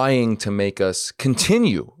trying to make us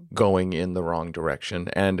continue going in the wrong direction.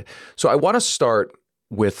 And so I want to start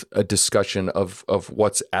with a discussion of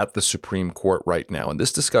what's at the Supreme Court right now. And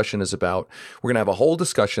this discussion is about, we're going to have a whole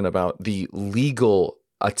discussion about the legal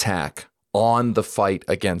attack on the fight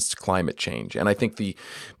against climate change. And I think the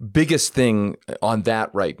biggest thing on that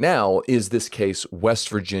right now is this case, West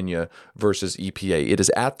Virginia versus EPA. It is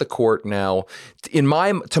at the court now. To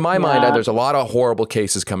my mind, there's a lot of horrible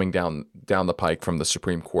cases coming down the pike from the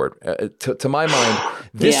Supreme Court. To my mind,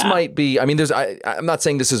 this might be, I'm not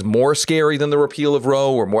saying this is more scary than the repeal of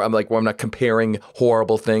Roe or more, I'm not comparing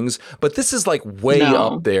horrible things, but this is like way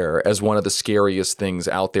up there as one of the scariest things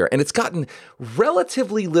out there. And it's gotten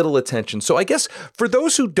relatively little attention. So I guess for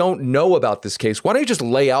those who don't know about this case, why don't you just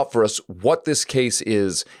lay out for us what this case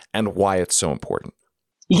is and why it's so important?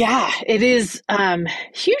 Yeah, it is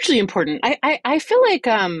hugely important. I feel like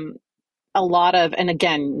a lot of, and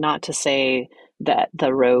again, not to say that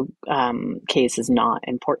the Roe case is not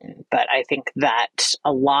important, but I think that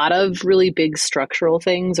a lot of really big structural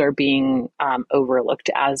things are being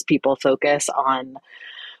overlooked as people focus on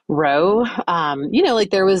Roe. Like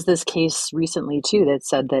there was this case recently too that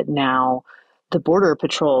said that now the Border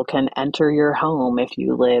Patrol can enter your home if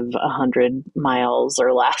you live 100 miles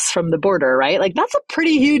or less from the border, right? Like that's a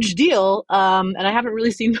pretty huge deal. And I haven't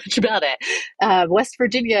really seen much about it. West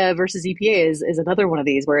Virginia versus EPA is another one of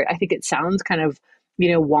these where I think it sounds kind of,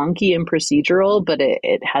 wonky and procedural, but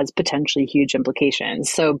it has potentially huge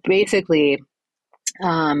implications. So basically,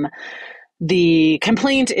 the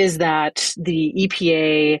complaint is that the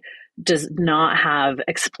EPA does not have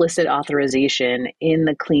explicit authorization in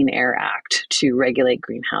the Clean Air Act to regulate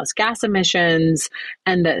greenhouse gas emissions,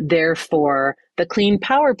 and that therefore the Clean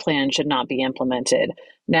Power Plan should not be implemented.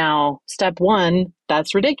 Now, step one,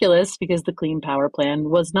 that's ridiculous because the Clean Power Plan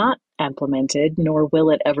was not implemented, nor will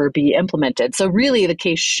it ever be implemented. So really the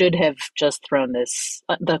case should have just thrown this,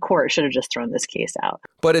 the court should have just thrown this case out.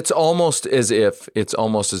 But it's almost as if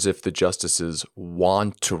the justices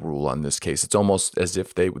want to rule on this case. It's almost as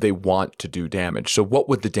if they want to do damage. So what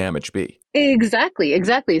would the damage be?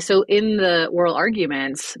 Exactly. So in the oral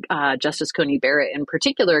arguments, Justice Coney Barrett in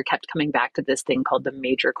particular kept coming back to this thing called the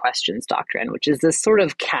major questions doctrine, which is this sort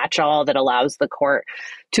of catch-all that allows the court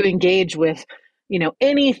to engage with,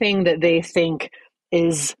 anything that they think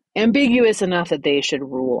is ambiguous enough that they should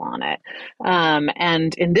rule on it.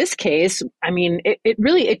 And in this case,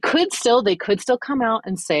 they could still come out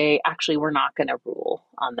and say, actually, we're not going to rule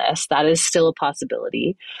on this. That is still a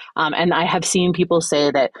possibility. And I have seen people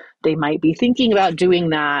say that they might be thinking about doing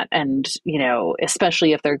that. And,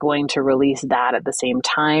 especially if they're going to release that at the same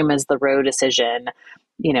time as the Roe decision,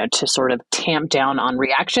 to sort of tamp down on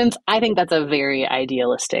reactions. I think that's a very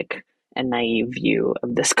idealistic and naive view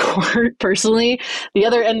of this court, personally. The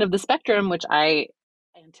other end of the spectrum, which I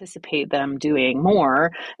anticipate them doing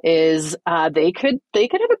more, is they could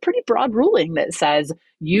have a pretty broad ruling that says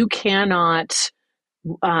you cannot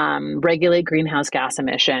regulate greenhouse gas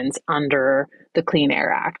emissions under the Clean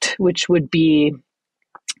Air Act, which would be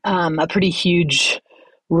a pretty huge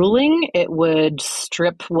ruling. It would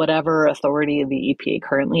strip whatever authority the EPA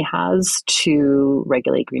currently has to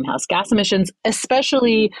regulate greenhouse gas emissions,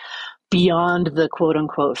 especially beyond the quote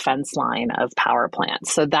unquote fence line of power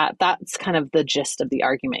plants. So that's kind of the gist of the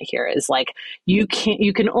argument here is like, you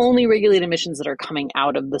can only regulate emissions that are coming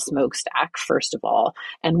out of the smokestack, first of all.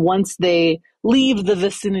 And once they leave the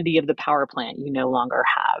vicinity of the power plant, you no longer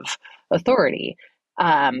have authority.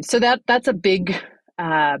 So that's a big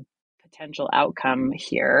potential outcome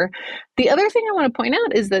here. The other thing I want to point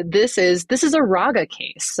out is that this is a RAGA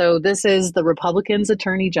case. So this is the Republicans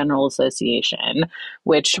Attorney General Association,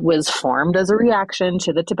 which was formed as a reaction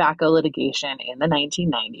to the tobacco litigation in the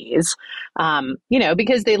 1990s.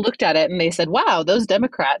 Because they looked at it and they said, wow, those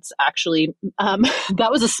Democrats actually, that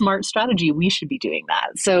was a smart strategy. We should be doing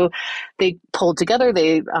that. So they pulled together.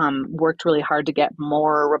 They worked really hard to get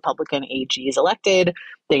more Republican AGs elected.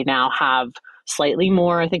 They now have slightly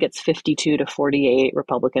more, I think it's 52 to 48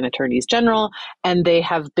 Republican attorneys general. And they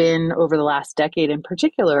have been, over the last decade in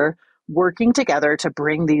particular, working together to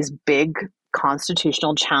bring these big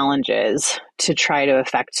constitutional challenges to try to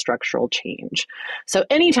affect structural change. So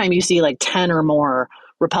anytime you see like 10 or more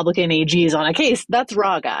Republican AGs on a case, that's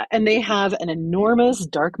RAGA. And they have an enormous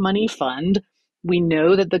dark money fund. We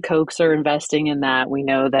know that the Kochs are investing in that. We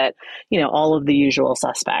know that, all of the usual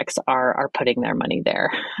suspects are putting their money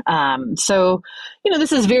there. So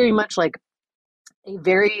this is very much like a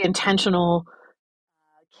very intentional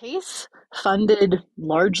case funded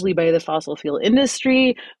largely by the fossil fuel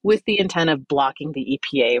industry with the intent of blocking the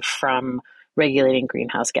EPA from regulating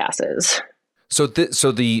greenhouse gases. So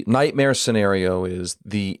the nightmare scenario is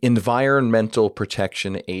the Environmental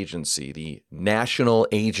Protection Agency, the national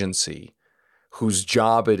agency whose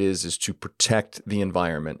job it is to protect the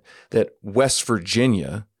environment, that West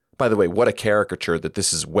Virginia, by the way, what a caricature that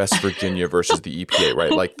this is West Virginia versus the EPA,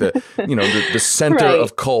 right? Like the center right.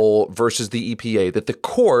 of coal versus the EPA, that the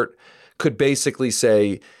court could basically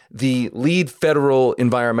say the lead federal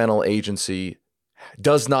environmental agency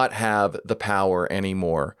does not have the power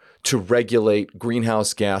anymore to regulate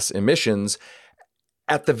greenhouse gas emissions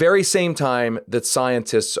at the very same time that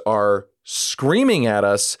scientists are screaming at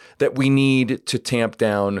us that we need to tamp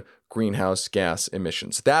down greenhouse gas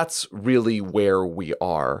emissions. That's really where we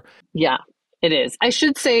are. Yeah, it is. I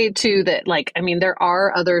should say too that there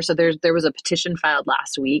are others. So there was a petition filed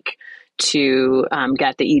last week to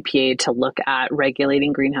get the EPA to look at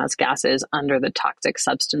regulating greenhouse gases under the Toxic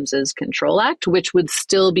Substances Control Act, which would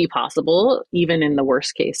still be possible even in the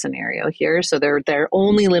worst case scenario here. So they're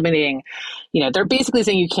only limiting, they're basically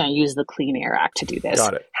saying you can't use the Clean Air Act to do this.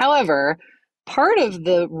 Got it. However, part of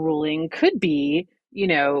the ruling could be,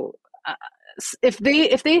 if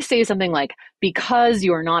they say something like, because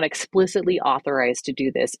you are not explicitly authorized to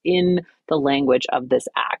do this in the language of this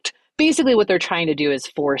act, basically what they're trying to do is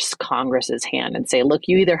force Congress's hand and say, look,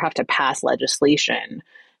 you either have to pass legislation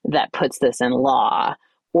that puts this in law,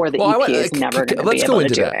 or the EPA is never going to be able to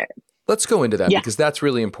do it. Let's go into that because that's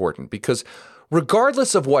really important, because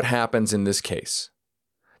regardless of what happens in this case,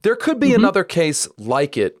 there could be another case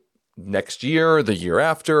like it next year, the year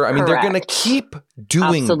after. I mean, they're going to keep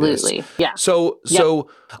doing this. Yeah. So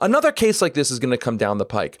another case like this is going to come down the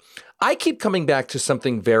pike. I keep coming back to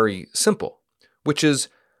something very simple, which is,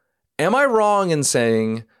 am I wrong in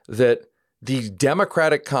saying that the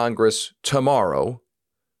Democratic Congress tomorrow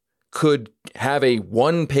could have a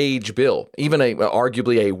one-page bill, even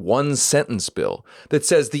arguably a one-sentence bill, that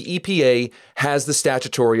says the EPA has the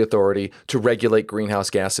statutory authority to regulate greenhouse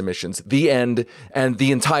gas emissions, the end, and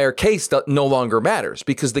the entire case no longer matters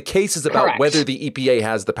because the case is about whether the EPA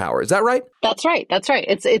has the power. Is that right? That's right. That's right.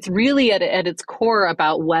 It's really at its core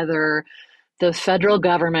about whether the federal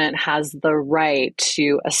government has the right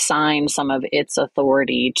to assign some of its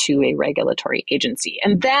authority to a regulatory agency.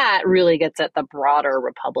 And that really gets at the broader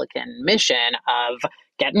Republican mission of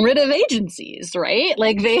getting rid of agencies, right?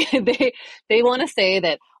 Like they want to say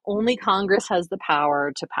that only Congress has the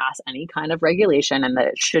power to pass any kind of regulation and that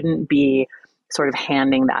it shouldn't be sort of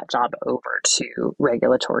handing that job over to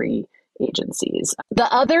regulatory agencies. The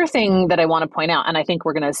other thing that I want to point out, and I think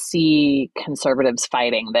we're going to see conservatives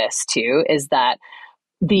fighting this too, is that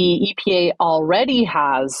the EPA already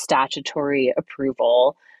has statutory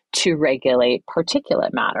approval to regulate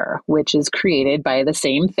particulate matter, which is created by the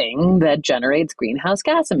same thing that generates greenhouse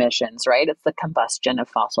gas emissions, right? It's the combustion of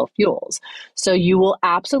fossil fuels. So you will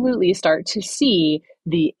absolutely start to see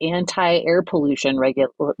the anti-air pollution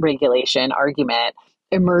regulation argument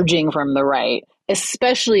emerging from the right,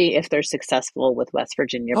 especially if they're successful with West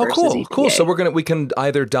Virginia versus EPA. Cool. So we can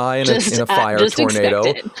either die in a fire tornado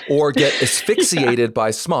or get asphyxiated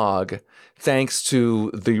by smog, thanks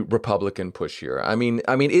to the Republican push here. I mean,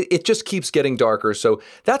 it just keeps getting darker. So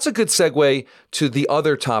that's a good segue to the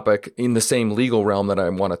other topic in the same legal realm that I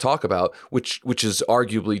want to talk about, which is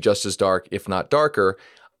arguably just as dark, if not darker.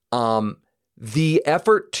 The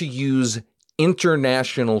effort to use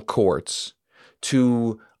international courts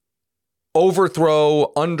to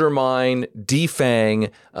overthrow, undermine,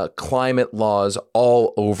 defang climate laws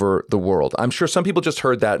all over the world. I'm sure some people just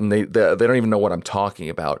heard that and they don't even know what I'm talking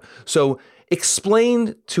about. So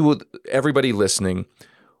explain to everybody listening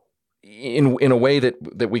in a way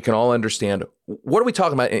that we can all understand, what are we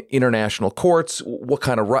talking about in international courts? What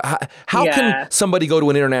kind of how can somebody go to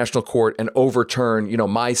an international court and overturn,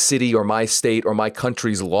 my city or my state or my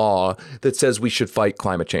country's law that says we should fight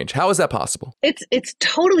climate change? How is that possible? It's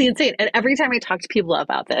totally insane. And every time I talk to people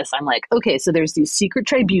about this, I'm like, okay, so there's these secret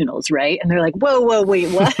tribunals, right? And they're like, whoa, wait,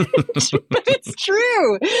 what? But it's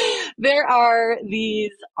true. There are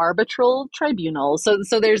these arbitral tribunals.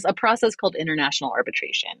 So there's a process called international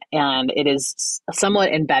arbitration, and it is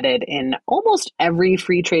somewhat embedded in almost every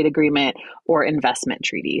free trade agreement or investment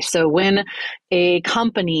treaty. So when a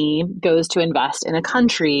company goes to invest in a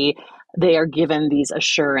country, they are given these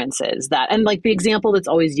assurances that, and like the example that's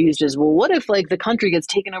always used is, well, what if like the country gets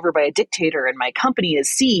taken over by a dictator and my company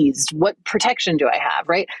is seized? What protection do I have,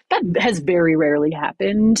 right? That has very rarely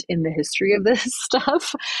happened in the history of this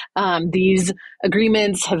stuff. These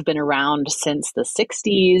agreements have been around since the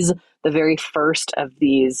 60s. The very first of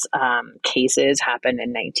these cases happened in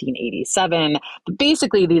 1987. But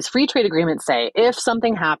basically, these free trade agreements say if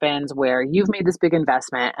something happens where you've made this big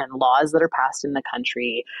investment and laws that are passed in the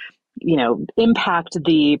country impact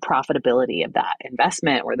the profitability of that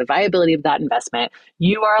investment or the viability of that investment,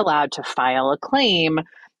 you are allowed to file a claim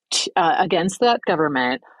against that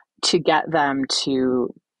government to get them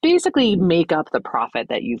to basically make up the profit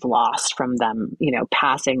that you've lost from them,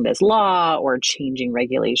 passing this law or changing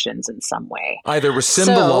regulations in some way. Either rescind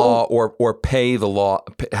the law or pay the law,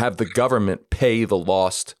 have the government pay the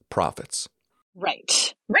lost profits.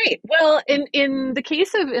 Right. Well, in the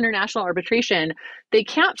case of international arbitration, they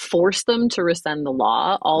can't force them to rescind the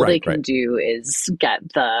law. All they can do is get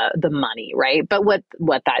the money, right? But what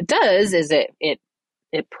that does is it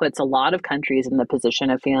puts a lot of countries in the position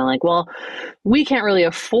of feeling like, well, we can't really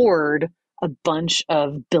afford a bunch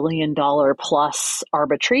of $1 billion plus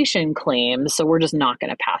arbitration claims, so we're just not going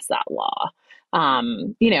to pass that law.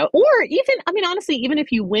 Or even, honestly, even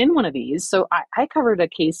if you win one of these, so I covered a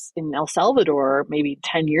case in El Salvador maybe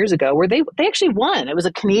 10 years ago where they actually won. It was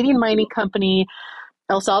a Canadian mining company.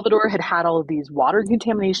 El Salvador had all of these water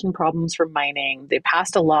contamination problems from mining. They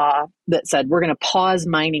passed a law that said, we're going to pause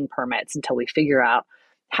mining permits until we figure out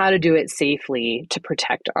how to do it safely to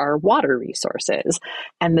protect our water resources.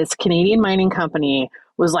 And this Canadian mining company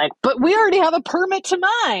was like, but we already have a permit to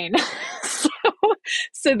mine.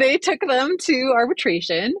 So they took them to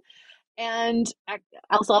arbitration, and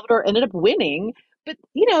El Salvador ended up winning. But,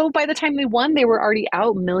 by the time they won, they were already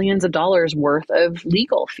out millions of dollars worth of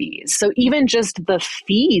legal fees. So even just the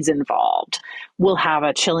fees involved will have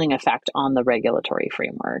a chilling effect on the regulatory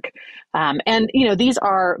framework. These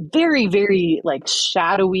are very, very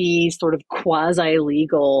shadowy sort of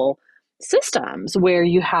quasi-legal systems where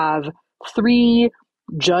you have 3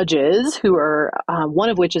 judges who are, one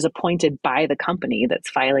of which is appointed by the company that's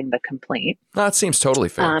filing the complaint. That seems totally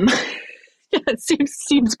fair. It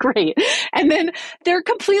seems great. And then they're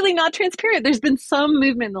completely not transparent. There's been some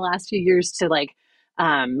movement in the last few years to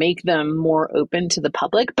make them more open to the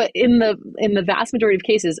public, but in the vast majority of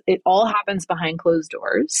cases, it all happens behind closed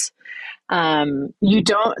doors.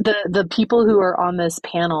 The people who are on this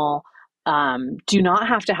panel do not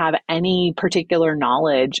have to have any particular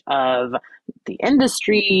knowledge of the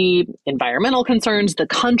industry, environmental concerns, the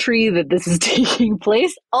country that this is taking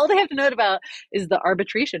place. All they have to know about is the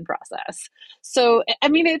arbitration process. So,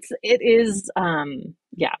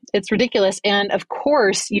 it's ridiculous. And of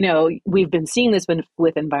course, we've been seeing this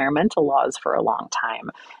with environmental laws for a long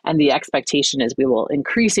time. And the expectation is we will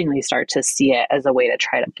increasingly start to see it as a way to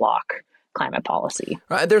try to block climate policy.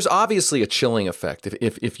 There's obviously a chilling effect.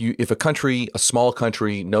 If a country, a small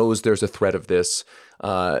country, knows there's a threat of this,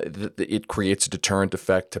 it creates a deterrent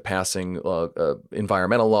effect to passing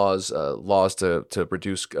environmental laws, laws to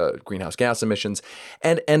reduce greenhouse gas emissions,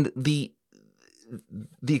 and the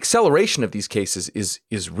acceleration of these cases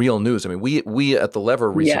is real news. I mean, we at The Lever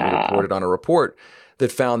recently reported on a report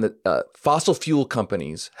that found that fossil fuel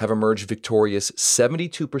companies have emerged victorious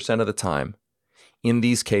 72% of the time in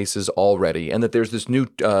these cases already, and that there's this new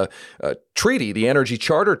treaty, the Energy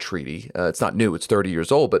Charter Treaty. It's not new, it's 30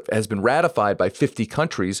 years old, but has been ratified by 50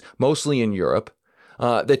 countries, mostly in Europe,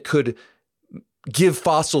 that could give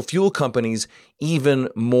fossil fuel companies even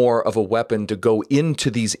more of a weapon to go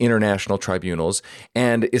into these international tribunals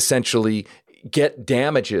and essentially get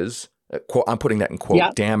damages. I'm putting that in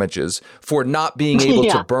quote, damages, for not being able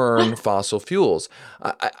to burn fossil fuels.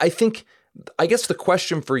 I guess the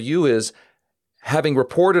question for you is, having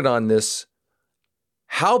reported on this,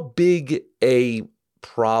 How big a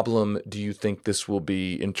problem do you think this will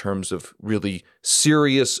be in terms of really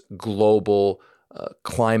serious global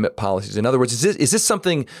climate policies? In other words, is this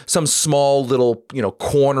something, some small little,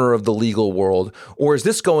 corner of the legal world, or is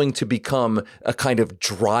this going to become a kind of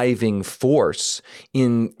driving force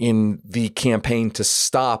in the campaign to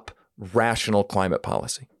stop rational climate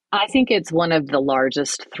policy? I think it's one of the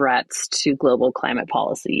largest threats to global climate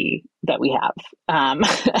policy that we have.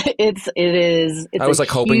 It's I was like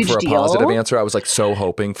hoping for a positive answer. I was like so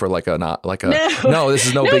hoping for no, this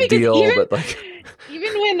is no big deal.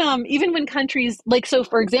 Even when countries so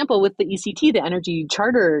for example, with the ECT, the Energy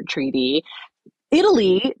Charter Treaty,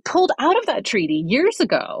 Italy pulled out of that treaty years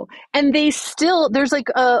ago, and they still, there's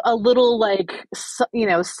a little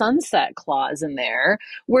sunset clause in there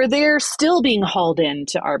where they're still being hauled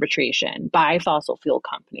into arbitration by fossil fuel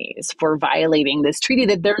companies for violating this treaty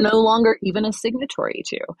that they're no longer even a signatory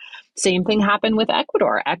to. Same thing happened with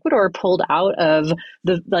Ecuador. Ecuador pulled out of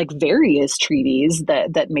the various treaties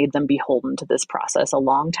that made them beholden to this process a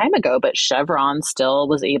long time ago, but Chevron still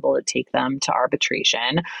was able to take them to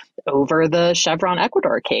arbitration over the Chevron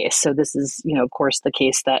Ecuador case. So this is, of course, the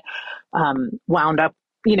case that wound up,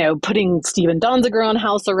 putting Stephen Donziger on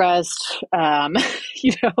house arrest.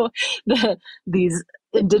 These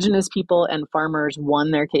indigenous people and farmers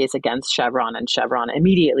won their case against Chevron, and Chevron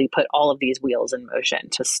immediately put all of these wheels in motion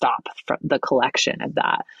to stop the collection of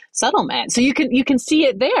that settlement. So you can see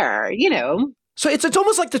it there, So it's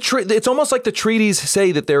almost like the treaties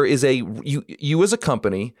say that there is you as a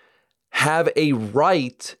company have a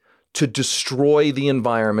right to destroy the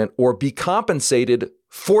environment or be compensated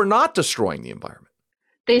for not destroying the environment.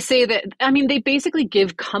 They say that, they basically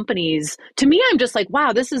give companies, to me, I'm just like,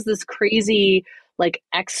 wow, this is this crazy,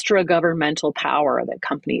 extra governmental power that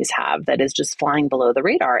companies have that is just flying below the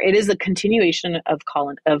radar. It is a continuation of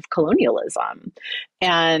colonialism.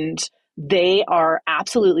 And they are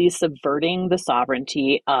absolutely subverting the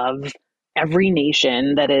sovereignty of every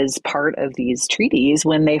nation that is part of these treaties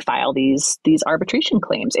when they file these arbitration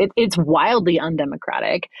claims. It's wildly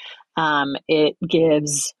undemocratic. It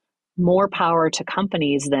gives more power to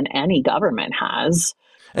companies than any government has.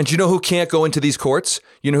 And do you know who can't go into these courts?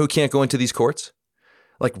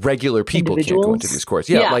 Like regular people can't go into these courts.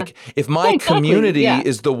 Yeah. Like if my community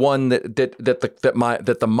is the one that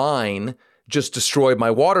the mine just destroyed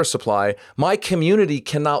my water supply, my community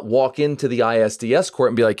cannot walk into the ISDS court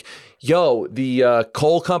and be like, yo, the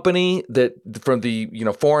coal company from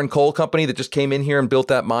the foreign coal company that just came in here and built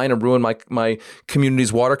that mine and ruined my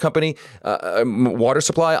community's water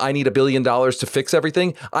supply, I need $1 billion to fix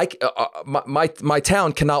everything. My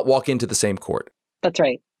town cannot walk into the same court. That's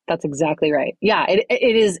right. That's exactly right. Yeah,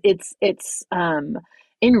 it's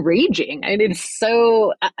enraging. And it's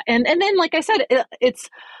so, and then, like I said, it's,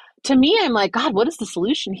 to me, I'm like, God, what is the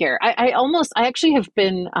solution here? I actually have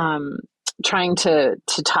been trying to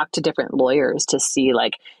talk to different lawyers to see,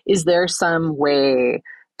 is there some way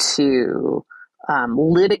to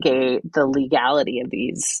litigate the legality of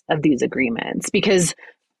these agreements? Because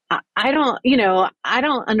I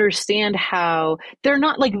don't understand how they're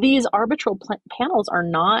not these arbitral panels are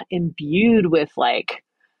not imbued with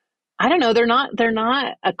I don't know. They're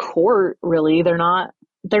not a court, really. They're not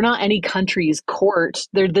any country's court.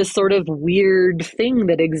 They're this sort of weird thing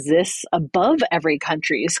that exists above every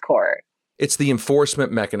country's court. It's the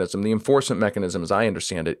enforcement mechanism. The enforcement mechanism, as I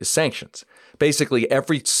understand it, is sanctions. Basically,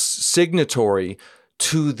 every signatory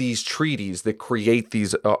to these treaties that create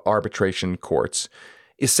these arbitration courts,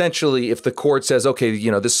 essentially, if the court says, okay,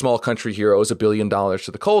 this small country here owes $1 billion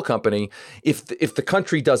to the coal company, if the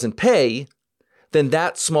country doesn't pay, then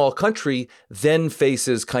that small country then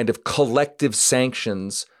faces kind of collective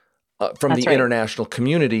sanctions from the international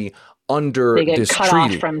community under they get this cut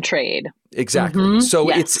treaty. Off from trade. Exactly. Mm-hmm. So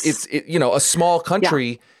it's a small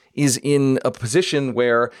country is in a position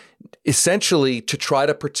where essentially to try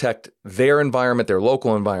to protect their environment, their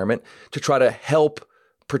local environment, to try to help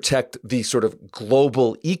protect the sort of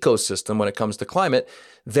global ecosystem when it comes to climate,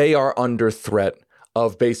 they are under threat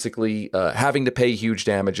of basically having to pay huge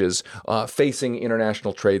damages, facing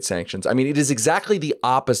international trade sanctions. I mean, it is exactly the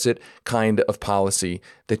opposite kind of policy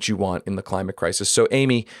that you want in the climate crisis. So,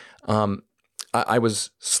 Amy, I was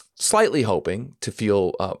slightly hoping to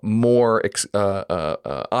feel more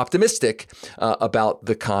optimistic about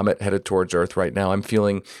the comet headed towards Earth right now. I'm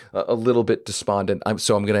feeling a little bit despondent.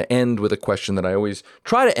 So I'm going to end with a question that I always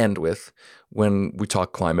try to end with when we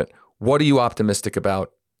talk climate. What are you optimistic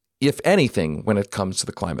about, if anything, when it comes to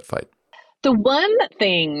the climate fight? The one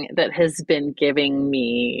thing that has been giving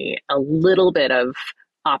me a little bit of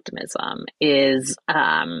optimism is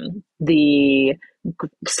the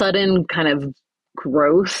sudden kind of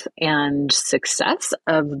growth and success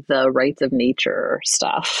of the rights of nature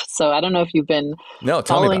stuff. So I don't know if you've been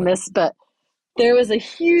following this, but there was a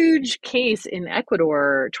huge case in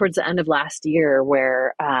Ecuador towards the end of last year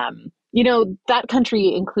where, that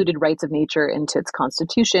country included rights of nature into its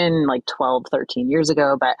constitution like 12, 13 years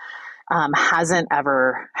ago, but hasn't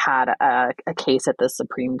ever had a case at the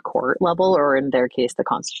Supreme Court level, or in their case, the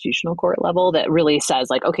Constitutional Court level, that really says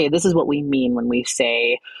like, okay, this is what we mean when we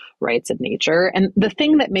say rights of nature. And the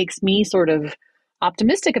thing that makes me sort of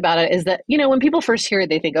optimistic about it is that, when people first hear it,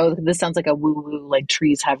 they think, oh, this sounds like a woo-woo, like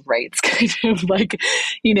trees have rights kind of like,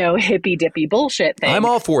 hippy dippy bullshit thing. I'm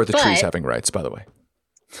all for the trees having rights, by the way.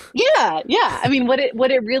 Yeah. I mean, what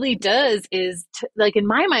it really does is like, in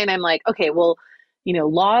my mind, I'm like, okay, well,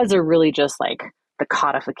 laws are really just like the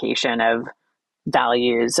codification of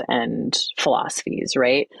values and philosophies,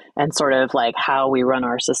 right? And sort of like how we run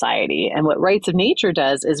our society. And what rights of nature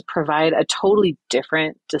does is provide a totally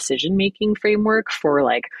different decision-making framework for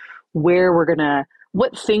like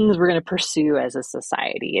what things we're going to pursue as a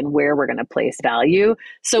society and where we're going to place value.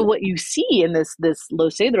 So what you see in this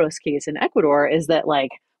Los Cedros case in Ecuador is that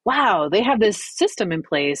like, wow, they have this system in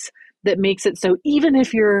place that makes it so even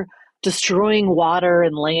if you're destroying water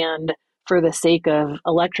and land for the sake of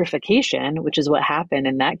electrification, which is what happened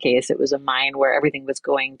in that case. It was a mine where everything was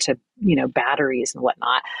going to, batteries and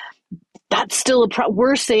whatnot. That's still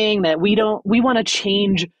we're saying that we want to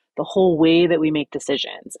change the whole way that we make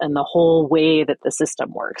decisions and the whole way that the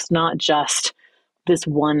system works, not just this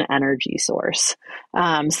one energy source.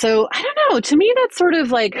 So I don't know, to me, that's sort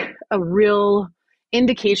of like a real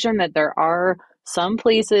indication that there are some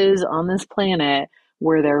places on this planet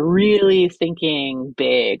where they're really thinking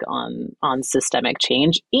big on systemic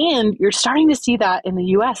change. And you're starting to see that in the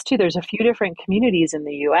US too. There's a few different communities in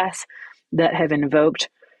the US that have invoked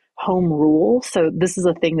home rule. So this is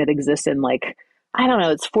a thing that exists in like, I don't know,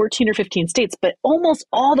 it's 14 or 15 states, but almost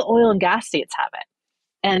all the oil and gas states have it.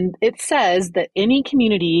 And it says that any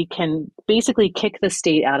community can basically kick the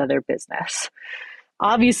state out of their business.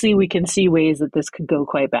 Obviously, we can see ways that this could go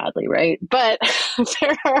quite badly, right? But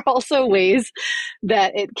there are also ways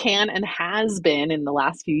that it can and has been in the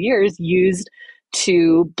last few years used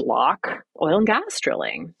to block oil and gas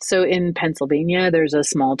drilling. So in Pennsylvania, there's a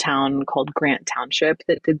small town called Grant Township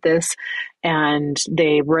that did this, and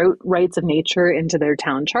they wrote rights of nature into their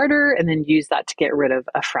town charter and then used that to get rid of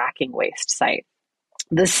a fracking waste site.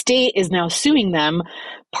 The state is now suing them,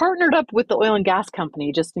 partnered up with the oil and gas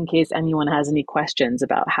company, just in case anyone has any questions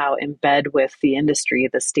about how in bed with the industry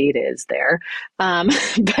the state is there.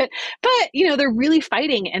 But they're really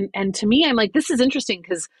fighting. And to me, I'm like, this is interesting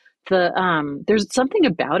because there's something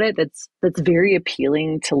about it that's very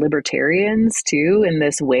appealing to libertarians too, in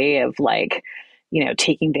this way of like,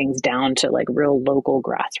 taking things down to like real local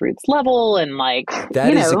grassroots level and like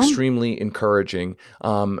that is extremely encouraging.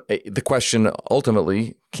 The question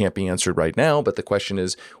ultimately can't be answered right now, but the question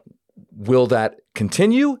is, will that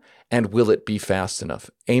continue and will it be fast enough?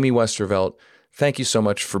 Amy Westervelt, thank you so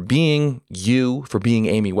much for being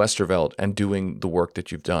Amy Westervelt and doing the work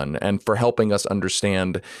that you've done and for helping us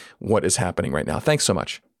understand what is happening right now. Thanks so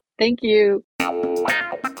much. Thank you.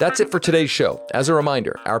 That's it for today's show. As a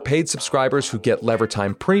reminder, our paid subscribers who get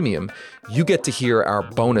Levertime Premium, you get to hear our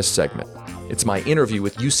bonus segment. It's my interview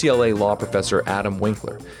with UCLA law professor Adam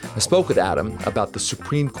Winkler. I spoke with Adam about the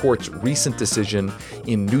Supreme Court's recent decision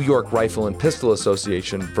in New York Rifle and Pistol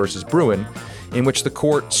Association versus Bruen, in which the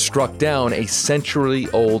court struck down a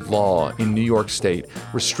century-old law in New York State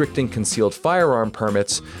restricting concealed firearm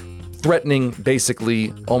permits, threatening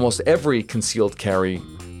basically almost every concealed carry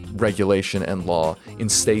regulation and law in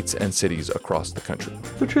states and cities across the country.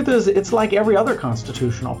 The truth is, it's like every other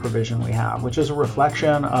constitutional provision we have, which is a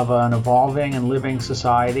reflection of an evolving and living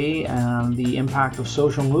society and the impact of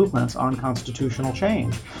social movements on constitutional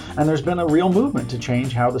change. And there's been a real movement to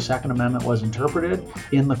change how the Second Amendment was interpreted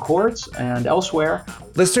in the courts and elsewhere.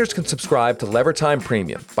 Listeners can subscribe to Levertime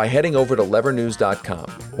Premium by heading over to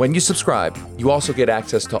levernews.com. When you subscribe, you also get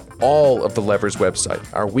access to all of the Lever's website,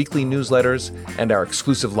 our weekly newsletters, and our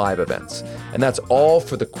exclusive live events. And that's all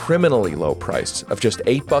for the criminally low price of just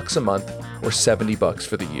 $8 a month or $70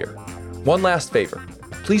 for the year. One last favor.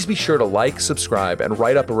 Please be sure to like, subscribe, and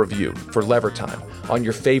write up a review for Levertime on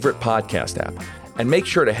your favorite podcast app. And make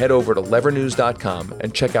sure to head over to levernews.com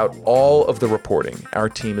and check out all of the reporting our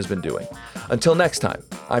team has been doing. Until next time,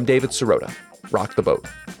 I'm David Sirota. Rock the boat.